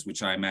election year is,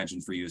 which I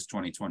imagine for you is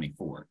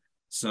 2024.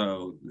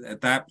 So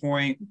at that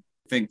point,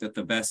 I think that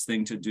the best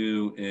thing to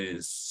do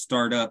is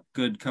start up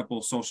good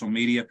couple social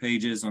media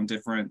pages on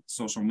different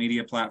social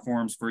media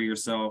platforms for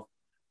yourself,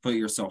 put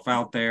yourself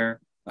out there,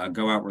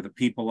 go out where the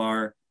people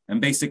are, and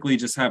basically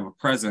just have a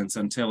presence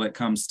until it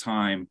comes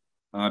time,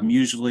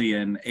 usually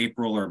in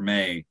April or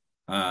May,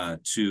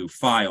 to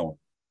file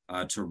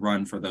to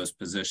run for those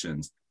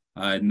positions.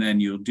 And then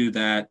you'll do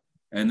that,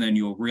 and then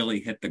you'll really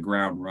hit the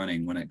ground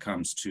running when it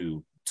comes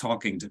to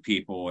talking to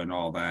people and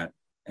all that.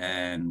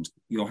 And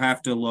you'll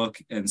have to look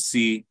and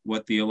see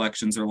what the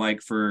elections are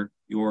like for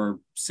your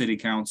city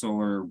council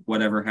or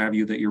whatever have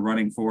you that you're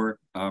running for.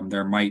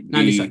 There might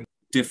be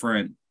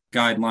different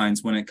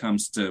guidelines when it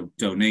comes to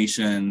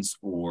donations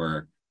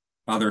or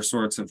other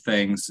sorts of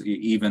things,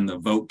 even the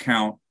vote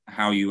count,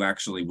 how you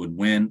actually would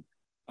win.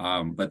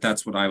 But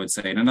that's what I would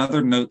say. And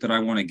another note that I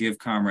want to give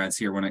comrades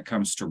here when it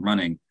comes to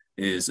running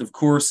is, of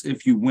course,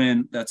 if you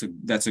win, that's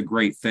a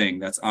great thing.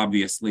 That's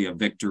obviously a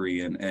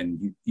victory,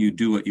 and you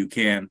do what you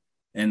can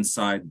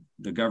inside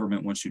the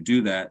government once you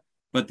do that.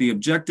 But the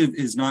objective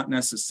is not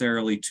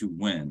necessarily to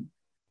win.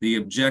 The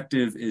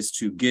objective is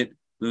to get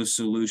those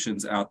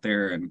solutions out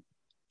there and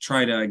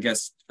try to, I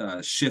guess,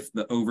 shift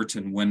the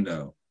Overton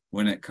window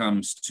when it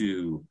comes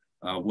to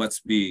what's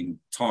being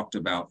talked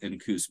about in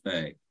Coos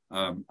Bay.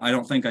 I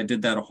don't think I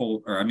did that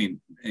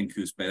in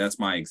Coos Bay, that's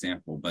my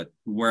example, but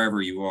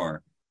wherever you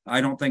are, I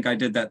don't think I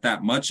did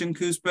that much in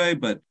Coos Bay,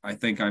 but I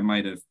think I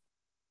might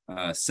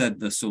have said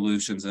the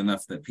solutions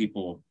enough that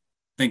people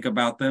think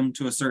about them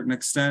to a certain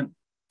extent.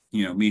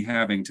 You know, me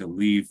having to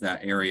leave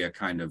that area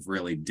kind of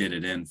really did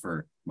it in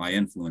for my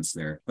influence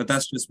there. But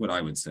that's just what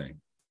I would say.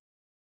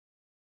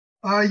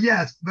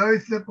 Yes, very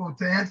simple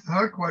to answer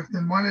her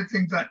question. One of the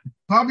things that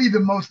probably the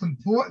most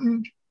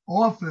important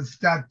office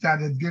that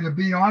is going to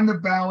be on the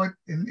ballot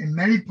in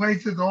many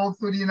places all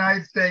through the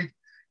United States,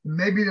 and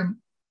maybe the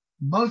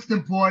most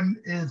important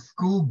is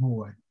school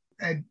board.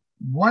 And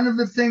one of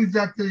the things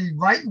that the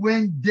right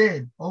wing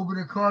did over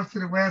the course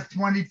of the last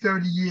 20,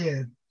 30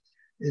 years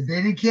is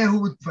they didn't care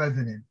who was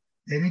president.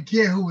 They didn't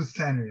care who was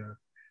senator.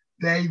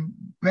 They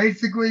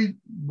basically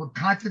were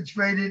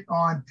concentrated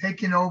on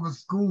taking over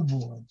school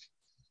boards.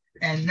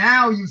 And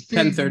now you see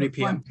 10:30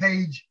 p.m. front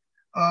page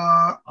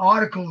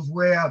articles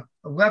where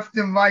left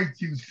and right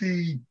you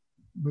see,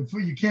 before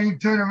you can't even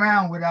turn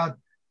around without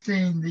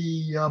seeing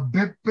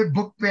the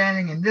book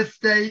banning in this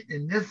state,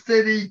 in this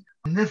city,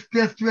 in this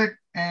district,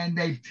 and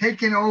they've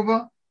taken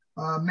over.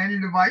 Many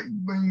of the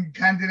right-wing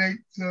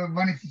candidates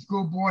running for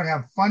school board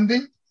have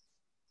funding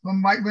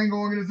from right-wing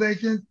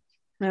organizations.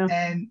 Yeah.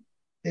 And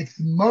it's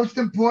most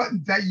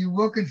important that you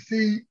look and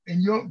see,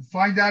 and you'll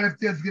find out if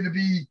there's going to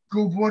be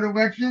school board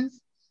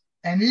elections.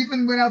 And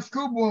even without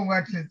school board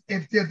elections,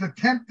 if there's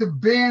attempt to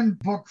ban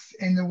books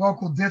in the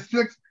local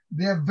districts,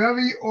 there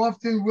very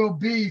often will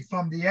be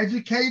from the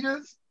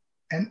educators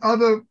and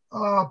other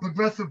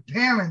progressive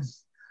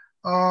parents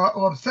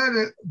or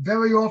Senate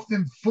very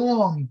often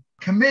form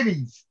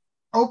committees,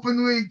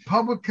 openly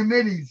public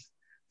committees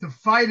to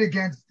fight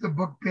against the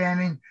book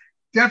banning.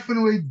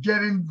 Definitely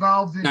get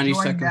involved in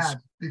joining that,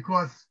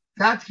 because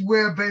that's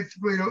where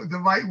basically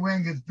the right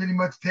wing has pretty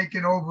much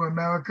taken over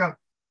America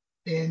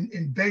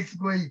in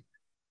basically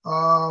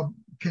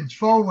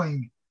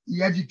controlling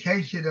the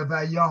education of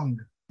our young.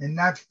 And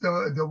that's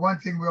the one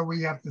thing where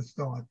we have to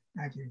start.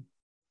 Thank you.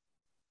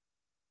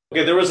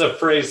 Okay, there was a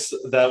phrase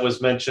that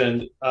was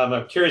mentioned.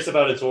 I'm curious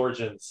about its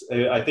origins.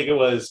 I think it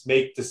was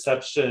make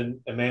deception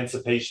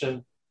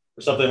emancipation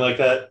or something like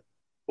that.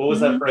 What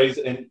was that phrase,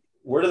 and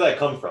where did that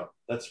come from?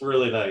 That's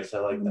really nice. I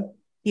like that.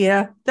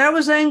 Yeah, that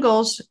was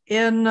Engels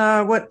in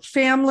what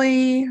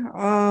family?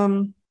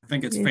 I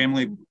think it's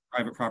family,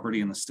 private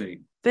property in the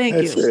state. Thank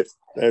you.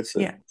 That's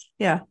it.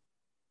 Yeah.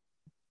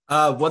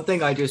 One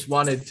thing I just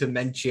wanted to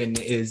mention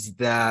is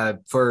that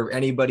for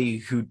anybody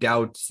who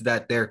doubts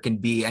that there can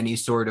be any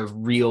sort of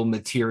real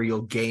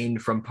material gain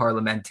from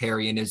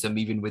parliamentarianism,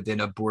 even within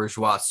a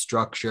bourgeois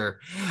structure,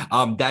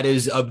 that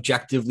is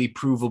objectively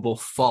provable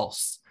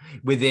false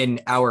within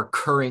our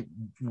current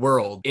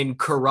world. In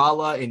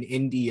Kerala in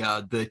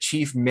India, the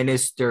chief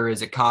minister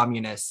is a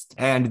communist,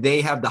 and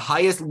they have the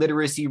highest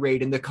literacy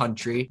rate in the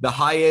country, the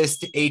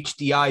highest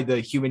HDI, the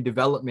Human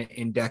Development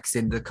Index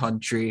in the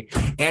country,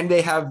 and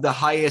they have the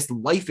highest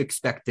life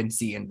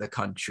expectancy in the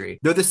country.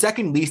 They're the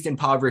second least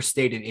impoverished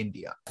state in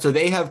India. So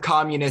they have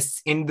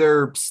communists in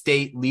their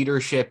state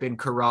leadership in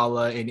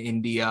Kerala in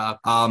India.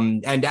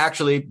 And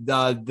actually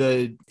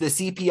the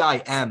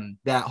CPIM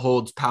that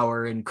holds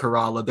power in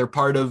Kerala, they're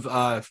part of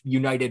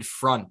United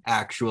Front,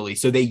 actually.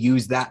 So they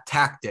use that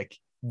tactic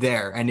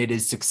there, and it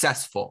is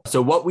successful.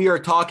 So what we are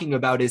talking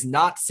about is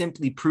not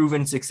simply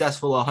proven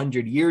successful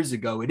 100 years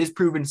ago. It is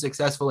proven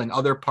successful in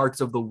other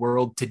parts of the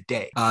world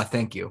today.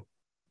 Thank you.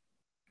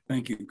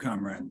 Thank you,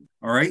 comrade.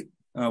 All right,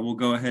 we'll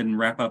go ahead and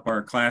wrap up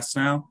our class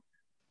now.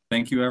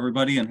 Thank you,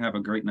 everybody, and have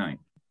a great night.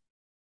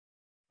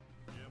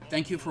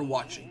 Thank you for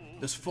watching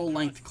this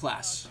full-length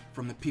class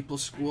from the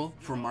People's School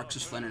for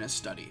Marxist-Leninist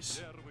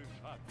Studies.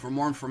 For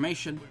more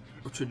information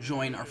or to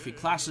join our free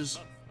classes,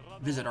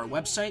 visit our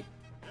website,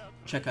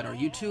 check out our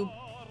YouTube,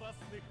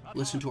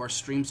 listen to our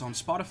streams on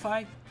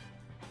Spotify,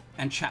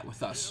 and chat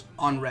with us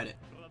on Reddit.